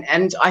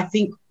 and I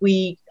think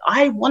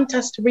I want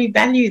us to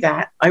revalue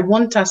that. I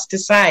want us to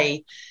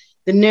say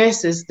the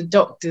nurses, the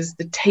doctors,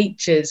 the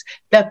teachers,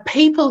 the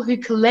people who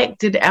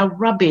collected our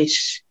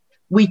rubbish,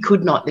 we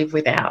could not live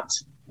without.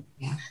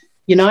 Yeah.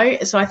 You know,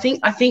 so I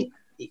think,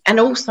 and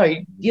also,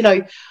 you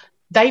know,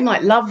 they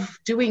might love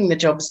doing the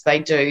jobs they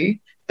do,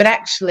 but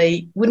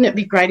actually, wouldn't it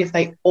be great if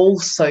they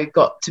also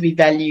got to be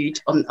valued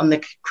on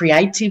the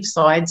creative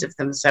sides of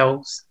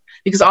themselves?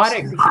 Because I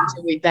don't think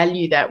until we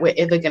value that, we're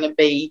ever going to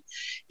be,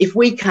 if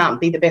we can't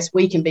be the best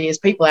we can be as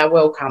people, our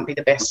world can't be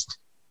the best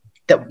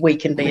that we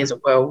can be as a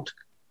world.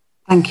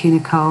 Thank you,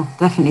 Nicole.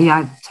 Definitely,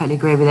 I totally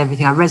agree with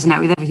everything. I resonate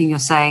with everything you're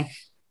saying.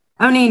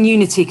 Only in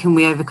unity can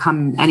we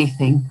overcome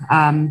anything.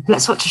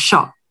 Let's watch a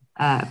shot,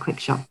 a quick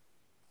shot.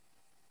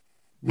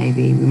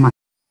 Maybe we might.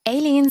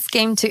 Aliens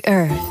came to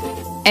Earth.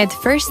 At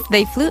first,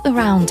 they flew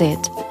around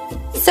it,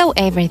 saw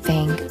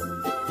everything,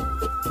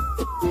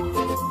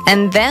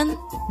 and then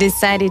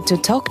decided to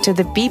talk to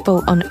the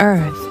people on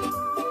Earth.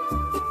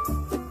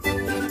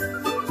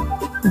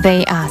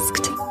 They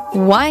asked,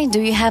 "Why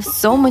do you have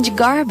so much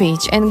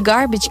garbage and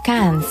garbage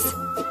cans?"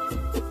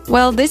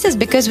 "Well, this is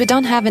because we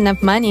don't have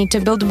enough money to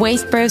build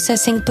waste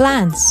processing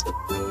plants."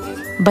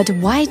 "But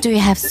why do you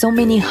have so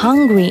many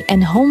hungry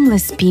and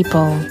homeless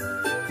people?"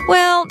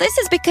 "Well, this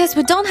is because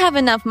we don't have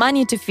enough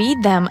money to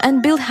feed them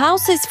and build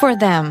houses for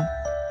them."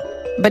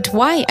 "But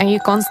why are you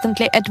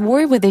constantly at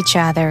war with each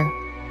other?"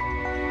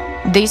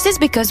 "This is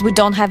because we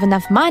don't have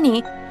enough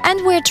money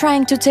and we're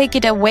trying to take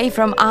it away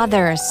from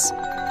others."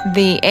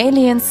 The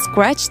aliens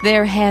scratched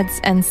their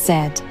heads and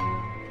said,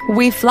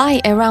 "We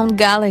fly around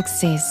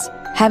galaxies,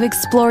 have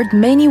explored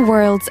many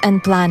worlds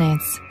and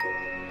planets,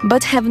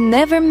 but have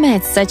never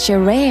met such a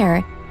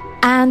rare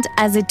and,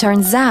 as it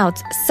turns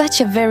out,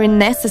 such a very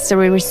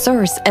necessary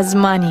resource as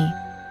money.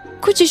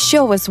 Could you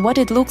show us what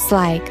it looks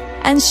like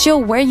and show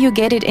where you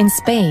get it in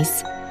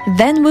space?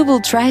 Then we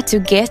will try to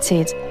get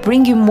it,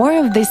 bring you more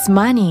of this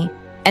money,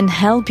 and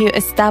help you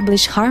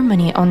establish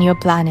harmony on your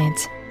planet."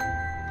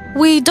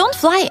 "We don't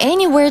fly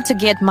anywhere to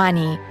get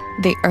money,"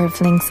 the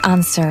Earthlings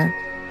answer.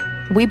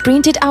 "We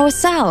print it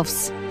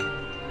ourselves."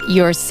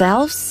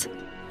 "Yourselves?"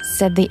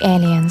 said the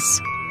aliens.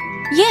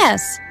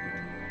 "Yes."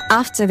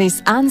 After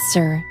this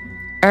answer,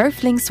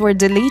 Earthlings were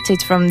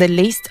deleted from the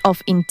list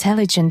of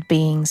intelligent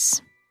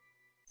beings.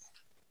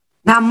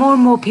 Now, more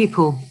and more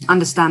people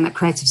understand that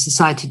creative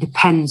society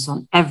depends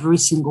on every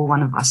single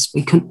one of us.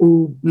 We can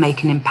all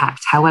make an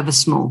impact, however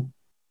small.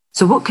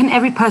 So what can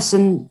every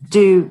person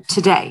do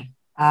today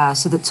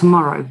so that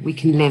tomorrow we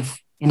can live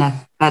in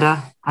a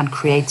better and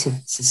creative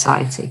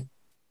society?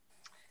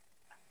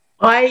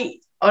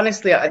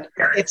 Honestly,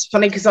 it's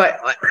funny because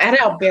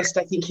at our best,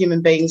 I think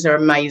human beings are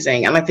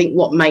amazing. And I think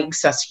what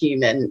makes us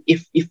human,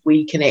 if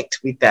we connect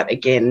with that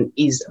again,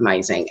 is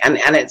amazing. And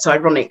it's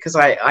ironic because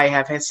I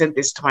have said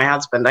this to my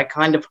husband. I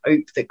kind of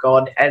hope that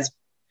God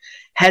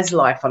has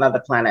life on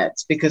other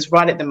planets, because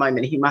right at the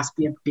moment he must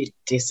be a bit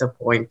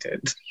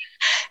disappointed.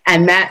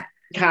 And that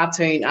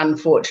cartoon,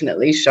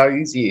 unfortunately,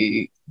 shows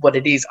you what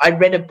it is. I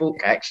read a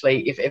book,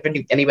 actually, if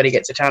anybody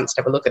gets a chance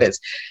to have a look at it.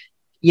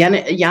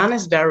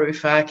 Yanis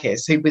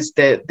Varoufakis, who was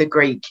the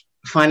Greek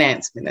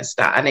finance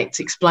minister, and it's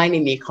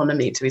explaining the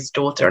economy to his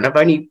daughter. And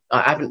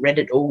I haven't read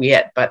it all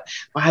yet, but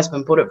my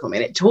husband put it for me.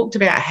 And it talked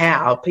about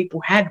how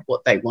people had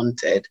what they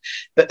wanted,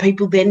 but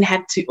people then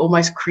had to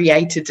almost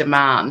create a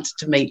demand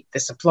to meet the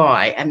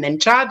supply and then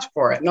charge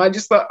for it. And I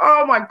just thought,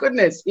 oh my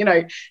goodness, you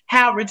know,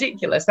 how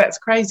ridiculous. That's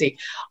crazy.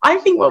 I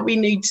think what we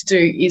need to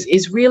do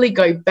is really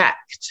go back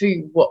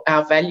to what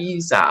our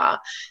values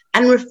are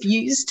and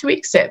refuse to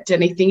accept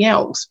anything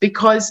else,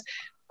 because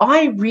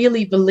I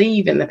really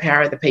believe in the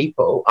power of the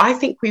people. I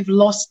think we've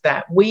lost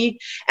that.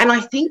 And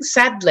I think,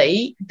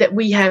 sadly, that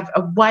we have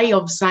a way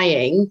of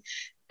saying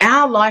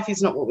our life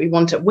is not what we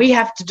want it. We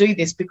have to do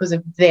this because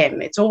of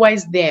them. It's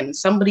always them,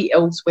 somebody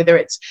else, whether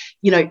it's,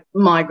 you know,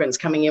 migrants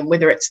coming in,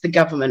 whether it's the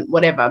government,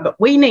 whatever. But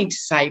we need to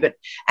say, but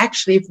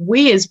actually, if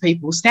we as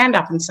people stand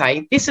up and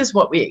say, this is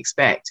what we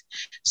expect.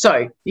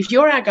 So if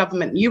you're our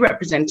government, you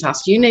represent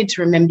us, you need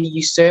to remember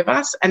you serve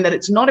us, and that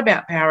it's not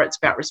about power, it's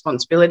about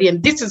responsibility.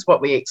 And this is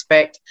what we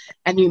expect,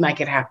 and you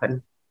make it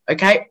happen.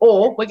 Okay,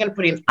 or we're going to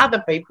put in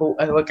other people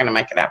who are going to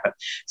make it happen.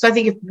 So I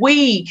think if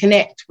we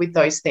connect with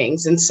those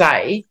things and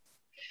say,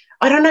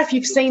 I don't know if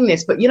you've seen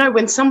this, but, you know,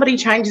 when somebody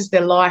changes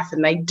their life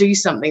and they do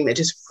something that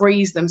just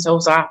frees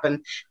themselves up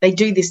and they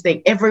do this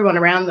thing, everyone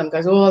around them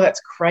goes, oh,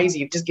 that's crazy.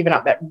 You've just given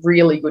up that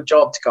really good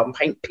job to go and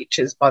paint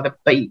pictures by the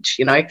beach,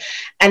 you know,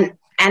 and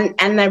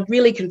they're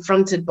really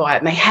confronted by it,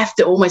 and they have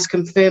to almost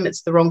confirm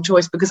it's the wrong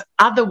choice, because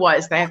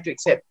otherwise they have to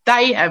accept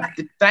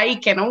they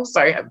can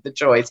also have the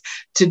choice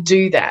to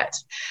do that.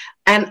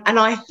 And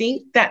I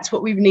think that's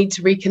what we need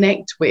to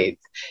reconnect with.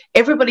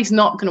 Everybody's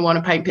not going to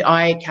want to paint.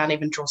 I can't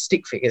even draw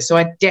stick figures, so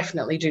I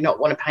definitely do not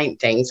want to paint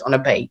things on a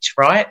beach,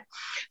 right?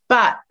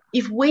 But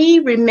if we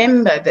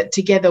remember that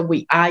together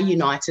we are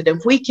united,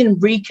 if we can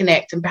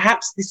reconnect, and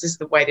perhaps this is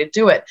the way to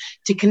do it,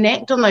 to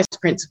connect on those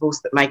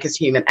principles that make us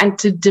human and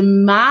to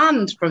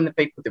demand from the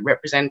people that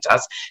represent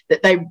us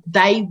that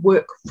they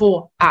work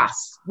for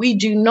us. We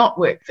do not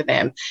work for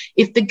them.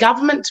 If the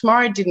government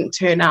tomorrow didn't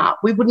turn up,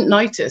 we wouldn't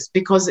notice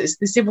because it's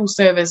the civil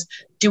service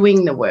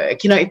doing the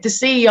work. You know, if the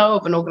CEO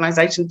of an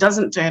organisation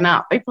doesn't turn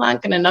up, people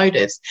aren't going to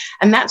notice.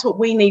 And that's what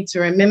we need to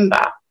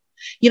remember.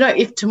 You know,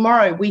 if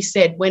tomorrow we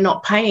said we're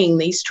not paying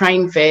these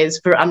train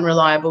fares for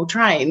unreliable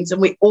trains and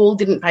we all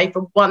didn't pay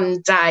for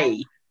one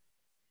day,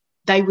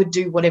 they would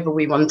do whatever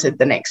we wanted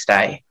the next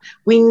day.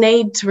 We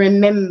need to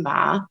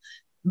remember,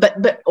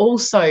 but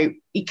also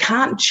it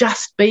can't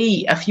just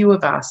be a few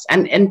of us.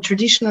 And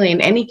traditionally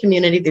in any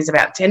community, there's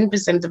about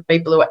 10% of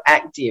people who are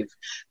active,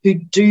 who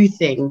do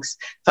things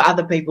for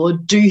other people, or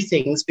do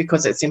things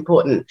because it's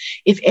important.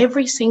 If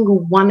every single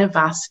one of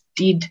us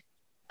did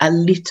a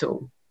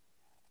little,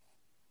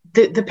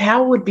 the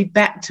power would be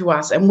back to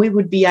us and we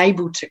would be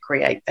able to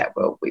create that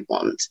world we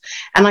want.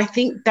 And I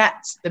think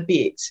that's the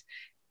bit.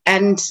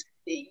 And,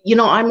 you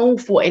know, I'm all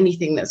for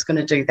anything that's going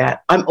to do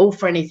that. I'm all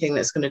for anything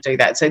that's going to do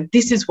that. So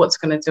this is what's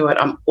going to do it.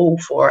 I'm all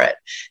for it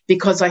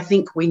because I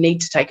think we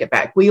need to take it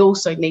back. We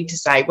also need to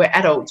say we're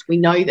adults. We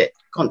know that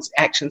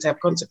actions have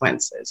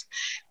consequences.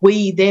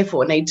 We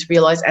therefore need to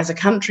realise as a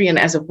country and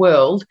as a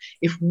world,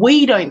 if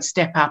we don't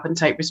step up and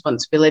take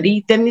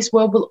responsibility, then this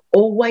world will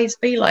always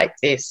be like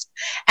this.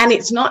 And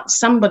it's not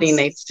somebody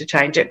needs to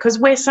change it because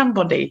we're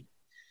somebody.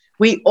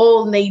 We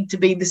all need to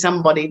be the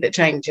somebody that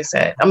changes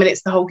it. I mean,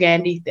 it's the whole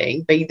Gandhi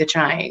thing, be the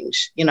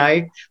change, you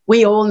know.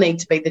 We all need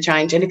to be the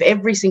change. And if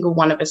every single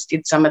one of us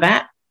did some of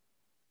that,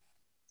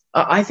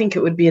 I think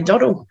it would be a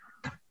doddle.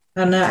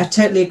 And I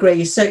totally agree.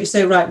 You're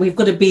so right. We've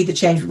got to be the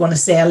change we want to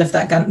see. I love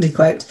that Gandhi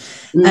quote.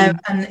 And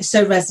it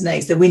so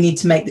resonates that we need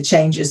to make the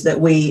changes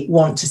that we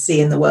want to see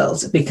in the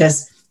world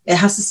because it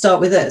has to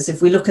start with us.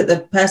 If we look at the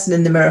person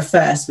in the mirror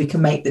first, we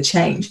can make the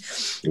change.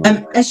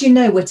 As you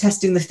know, we're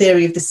testing the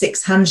theory of the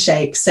 6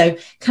 handshakes. So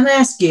can I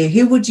ask you,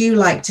 who would you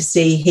like to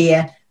see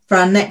here for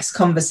our next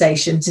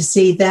conversation to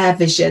see their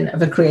vision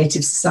of a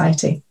creative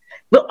society?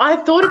 Well, I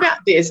thought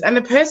about this, and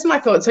the person I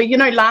thought, so, you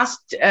know,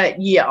 last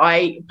year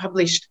I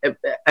published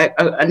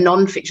a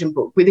non-fiction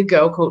book with a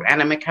girl called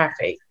Anna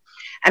McAfee.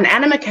 And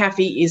Anna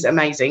McAfee is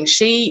amazing.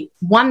 She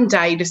one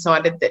day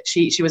decided that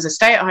she was a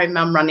stay-at-home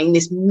mum running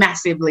this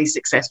massively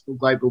successful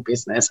global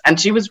business, and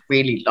she was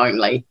really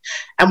lonely.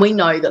 And we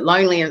know that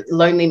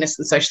loneliness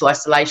and social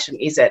isolation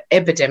is at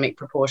epidemic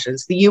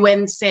proportions. The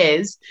UN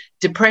says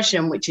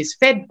depression, which is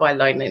fed by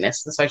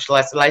loneliness and social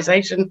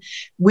isolation,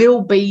 will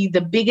be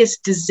the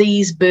biggest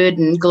disease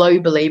burden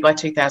globally by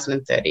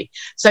 2030.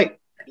 So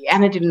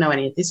Anna didn't know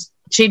any of this.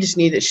 She just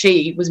knew that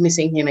she was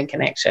missing human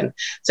connection.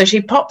 So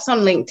she pops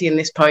on LinkedIn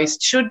this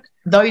post, should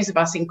those of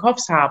us in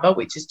Coffs Harbour,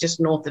 which is just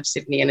north of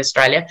Sydney in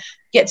Australia,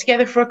 get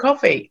together for a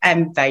coffee?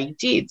 And they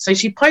did. So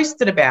she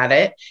posted about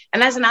it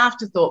and as an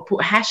afterthought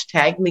put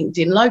hashtag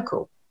LinkedIn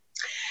local.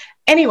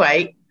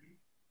 Anyway,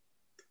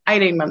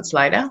 18 months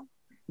later,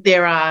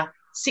 there are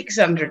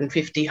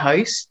 650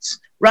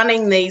 hosts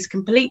running these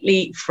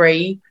completely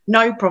free,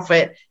 no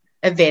profit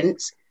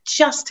events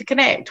just to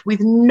connect with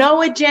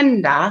no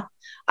agenda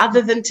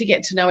other than to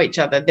get to know each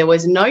other. There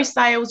was no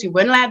sales. You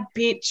weren't allowed to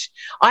pitch.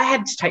 I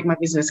had to take my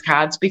business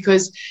cards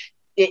because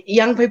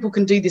young people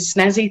can do this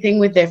snazzy thing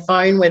with their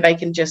phone where they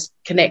can just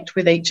connect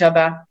with each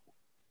other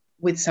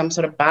with some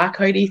sort of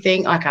barcodey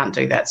thing. I can't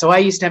do that. So I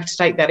used to have to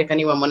take that if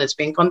anyone wanted to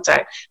be in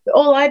contact. But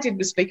all I did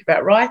was speak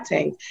about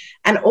writing.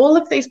 And all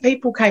of these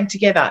people came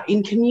together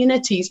in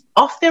communities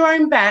off their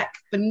own back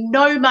for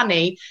no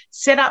money,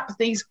 set up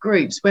these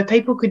groups where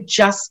people could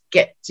just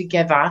get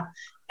together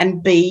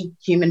and be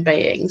human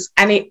beings.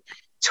 And it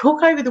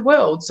took over the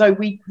world. So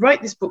we wrote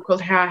this book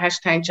called How Our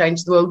Hashtag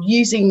Changed the World,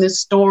 using the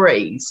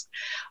stories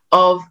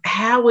of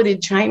how it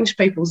had changed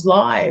people's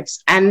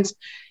lives. And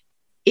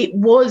it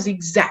was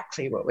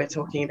exactly what we're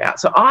talking about.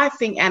 So I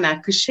think Anna,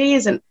 because she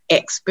is an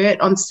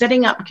expert on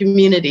setting up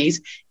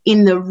communities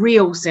in the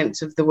real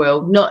sense of the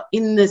world, not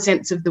in the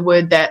sense of the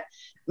word that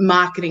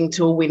marketing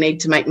tool we need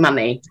to make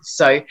money.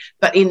 So,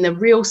 but in the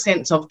real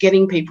sense of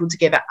getting people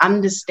together,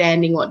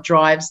 understanding what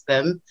drives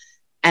them,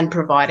 and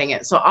providing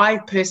it. So I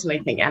personally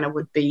think Anna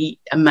would be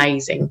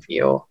amazing for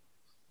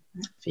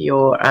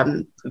your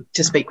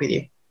to speak with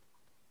you.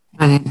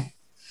 Brilliant.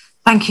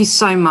 Thank you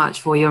so much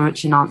for your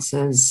enriching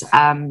answers.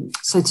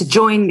 So to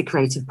join the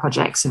creative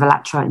projects of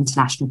ALLATRA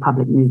International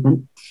Public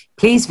Movement,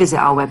 please visit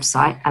our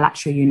website,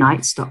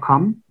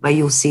 allatraunites.com, where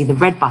you'll see the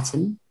red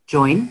button,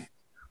 join.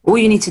 All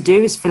you need to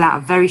do is fill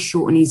out a very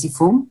short and easy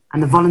form,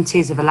 and the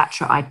volunteers of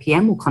ALLATRA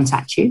IPM will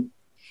contact you.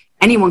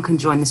 Anyone can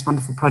join this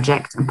wonderful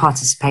project and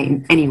participate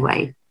in any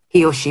way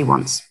he or she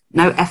wants.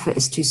 No effort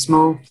is too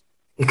small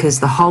because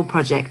the whole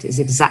project is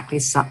exactly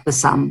the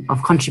sum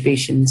of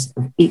contributions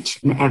of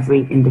each and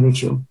every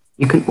individual.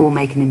 You can all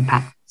make an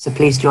impact. So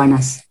please join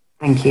us.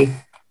 Thank you.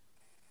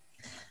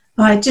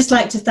 I'd just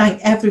like to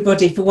thank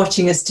everybody for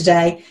watching us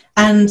today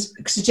and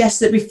suggest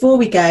that before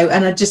we go,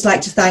 and I'd just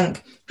like to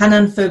thank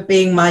Hanan for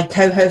being my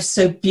co-host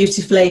so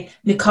beautifully,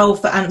 Nicole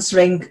for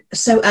answering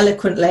so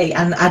eloquently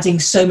and adding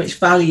so much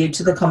value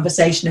to the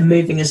conversation and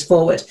moving us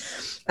forward.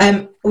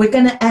 We're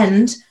going to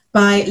end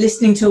by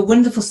listening to a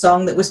wonderful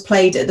song that was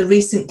played at the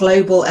recent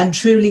global and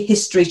truly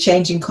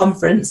history-changing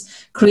conference,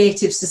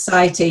 Creative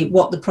Society,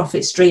 What the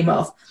Prophets Dream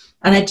Of.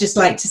 And I'd just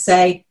like to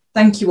say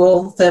thank you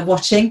all for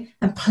watching,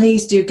 and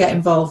please do get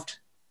involved.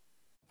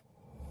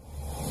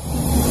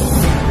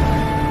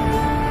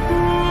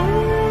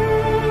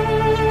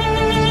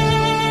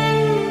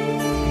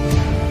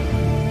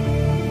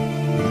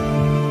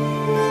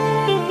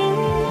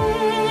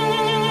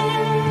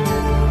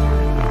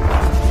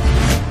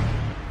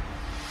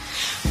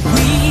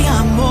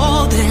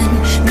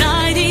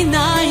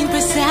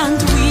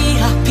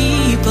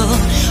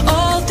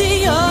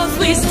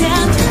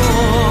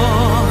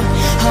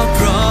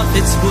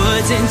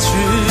 Words and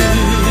truth.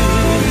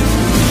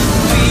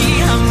 We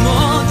are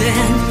more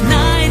than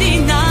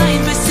 99%,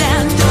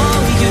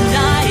 all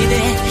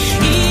united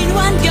in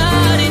one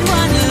God, in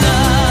one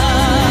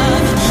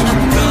love.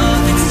 Our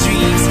prophet's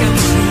dreams come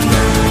true.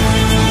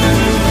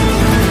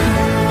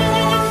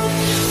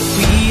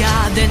 We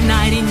are the 99%,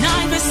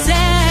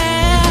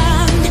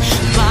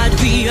 but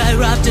we are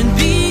often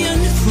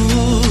being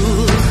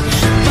fooled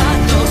by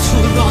those who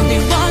are only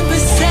 1%.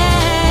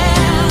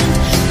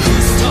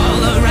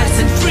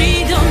 And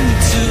freedom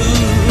too.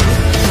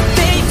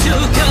 They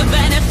took our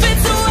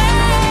benefits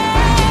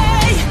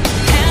away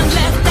and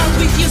left us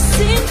with your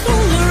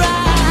simple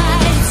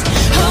rights.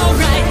 Oh,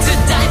 right to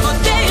die for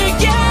their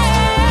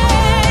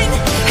gain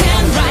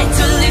and right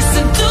to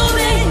listen to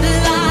their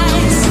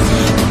lies.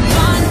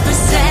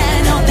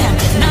 1% of them,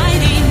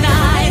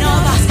 99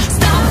 of us.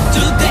 Stop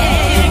to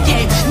their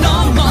game. No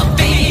more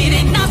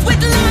beating us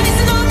with lies.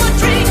 No more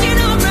drinking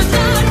our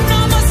blood. No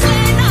more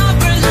slaying our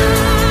blood.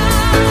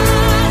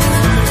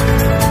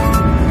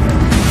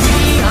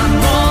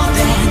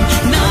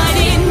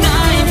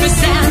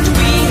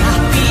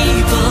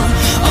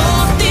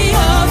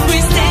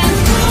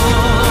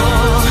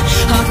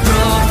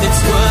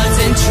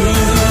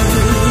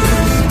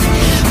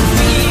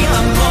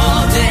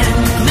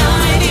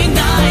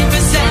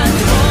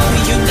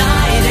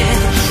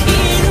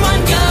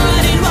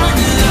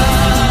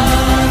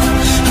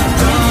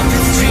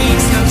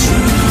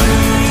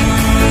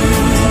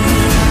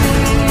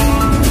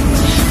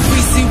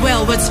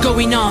 What's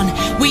going on?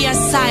 We are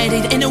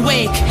sighted and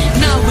awake.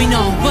 Now we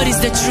know what is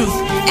the truth,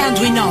 and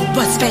we know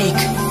what's fake.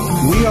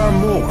 We are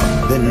more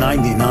than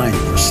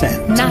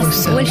 99%.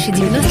 Нас больше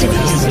 90%.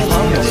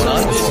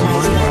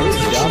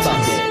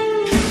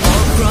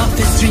 All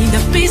prophets dream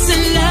of peace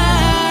and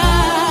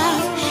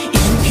love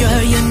in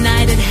pure,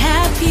 united,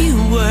 happy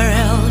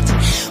world.